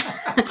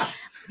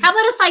 How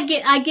about if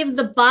I give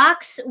the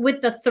box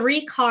with the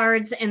 3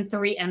 cards and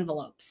 3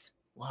 envelopes?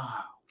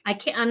 Wow.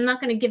 I'm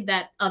not going to give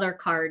that other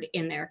card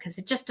in there because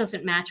it just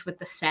doesn't match with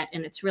the set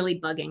and it's really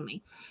bugging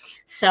me.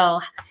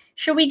 So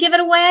should we give it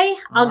away?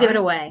 I'll give it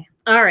away.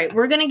 All right.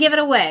 We're going to give it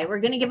away. We're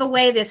going to give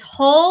away this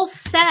whole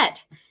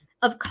set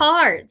of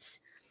cards.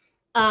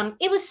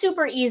 It was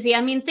super easy.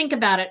 I mean, think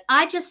about it.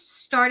 I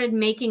just started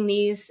making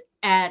these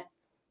at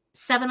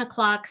 7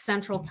 o'clock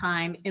Central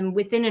Time, and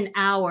within an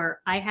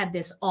hour, I had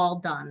this all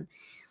done.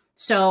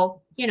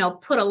 So, you know,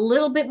 put a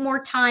little bit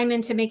more time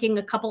into making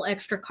a couple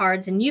extra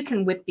cards, and you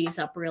can whip these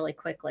up really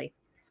quickly.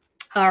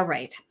 All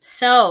right.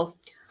 So,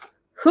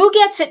 who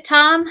gets it,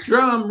 Tom?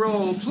 Drum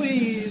roll,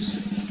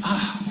 please.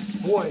 Ah,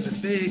 boy, the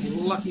big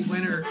lucky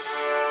winner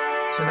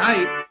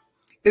tonight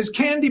is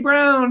Candy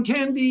Brown.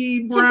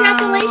 Candy Brown.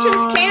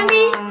 Congratulations, Candy.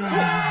 Oh,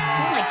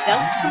 some like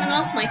dust coming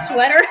off my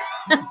sweater.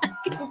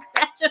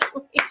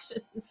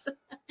 Congratulations.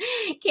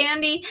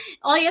 Candy,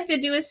 all you have to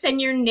do is send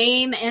your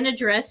name and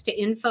address to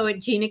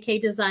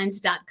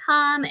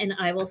info@ginakdesigns.com, and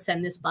I will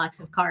send this box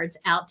of cards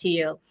out to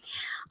you.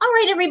 All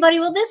right, everybody.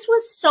 Well, this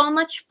was so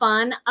much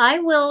fun. I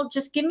will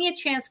just give me a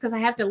chance because I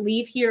have to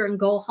leave here and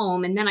go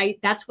home, and then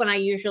that's when I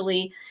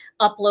usually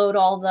upload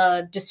all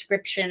the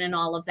description and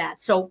all of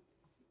that. So,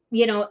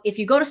 you know, if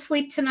you go to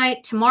sleep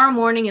tonight, tomorrow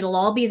morning, it'll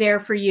all be there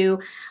for you.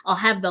 I'll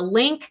have the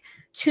link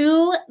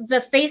to the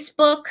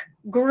Facebook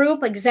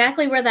group,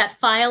 exactly where that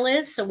file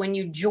is. So when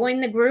you join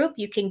the group,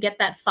 you can get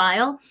that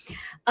file.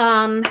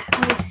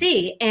 Let me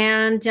see.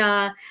 And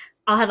I'll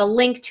have a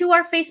link to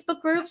our Facebook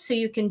group so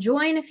you can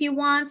join if you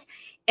want.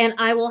 And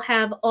I will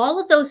have all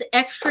of those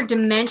extra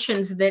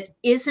dimensions that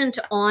isn't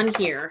on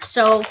here.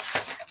 So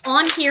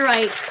on here,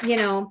 I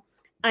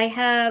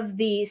have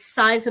the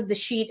size of the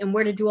sheet and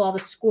where to do all the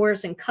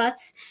scores and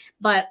cuts,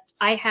 but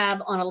I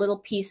have on a little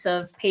piece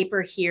of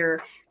paper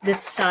here the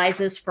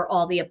sizes for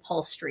all the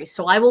upholstery.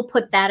 So I will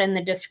put that in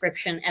the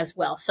description as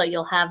well. So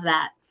you'll have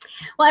that.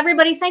 Well,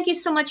 everybody, thank you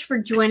so much for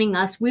joining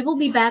us. We will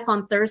be back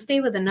on Thursday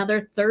with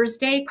another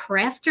Thursday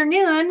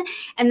Crafternoon,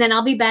 and then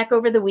I'll be back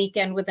over the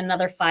weekend with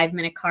another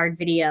 5-minute card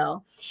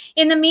video.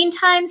 In the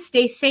meantime,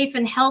 stay safe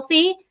and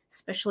healthy,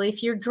 especially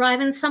if you're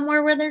driving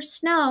somewhere where there's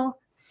snow.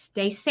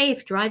 Stay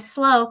safe, drive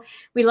slow.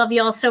 We love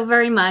you all so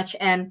very much,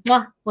 and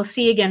we'll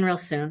see you again real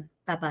soon.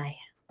 Bye-bye.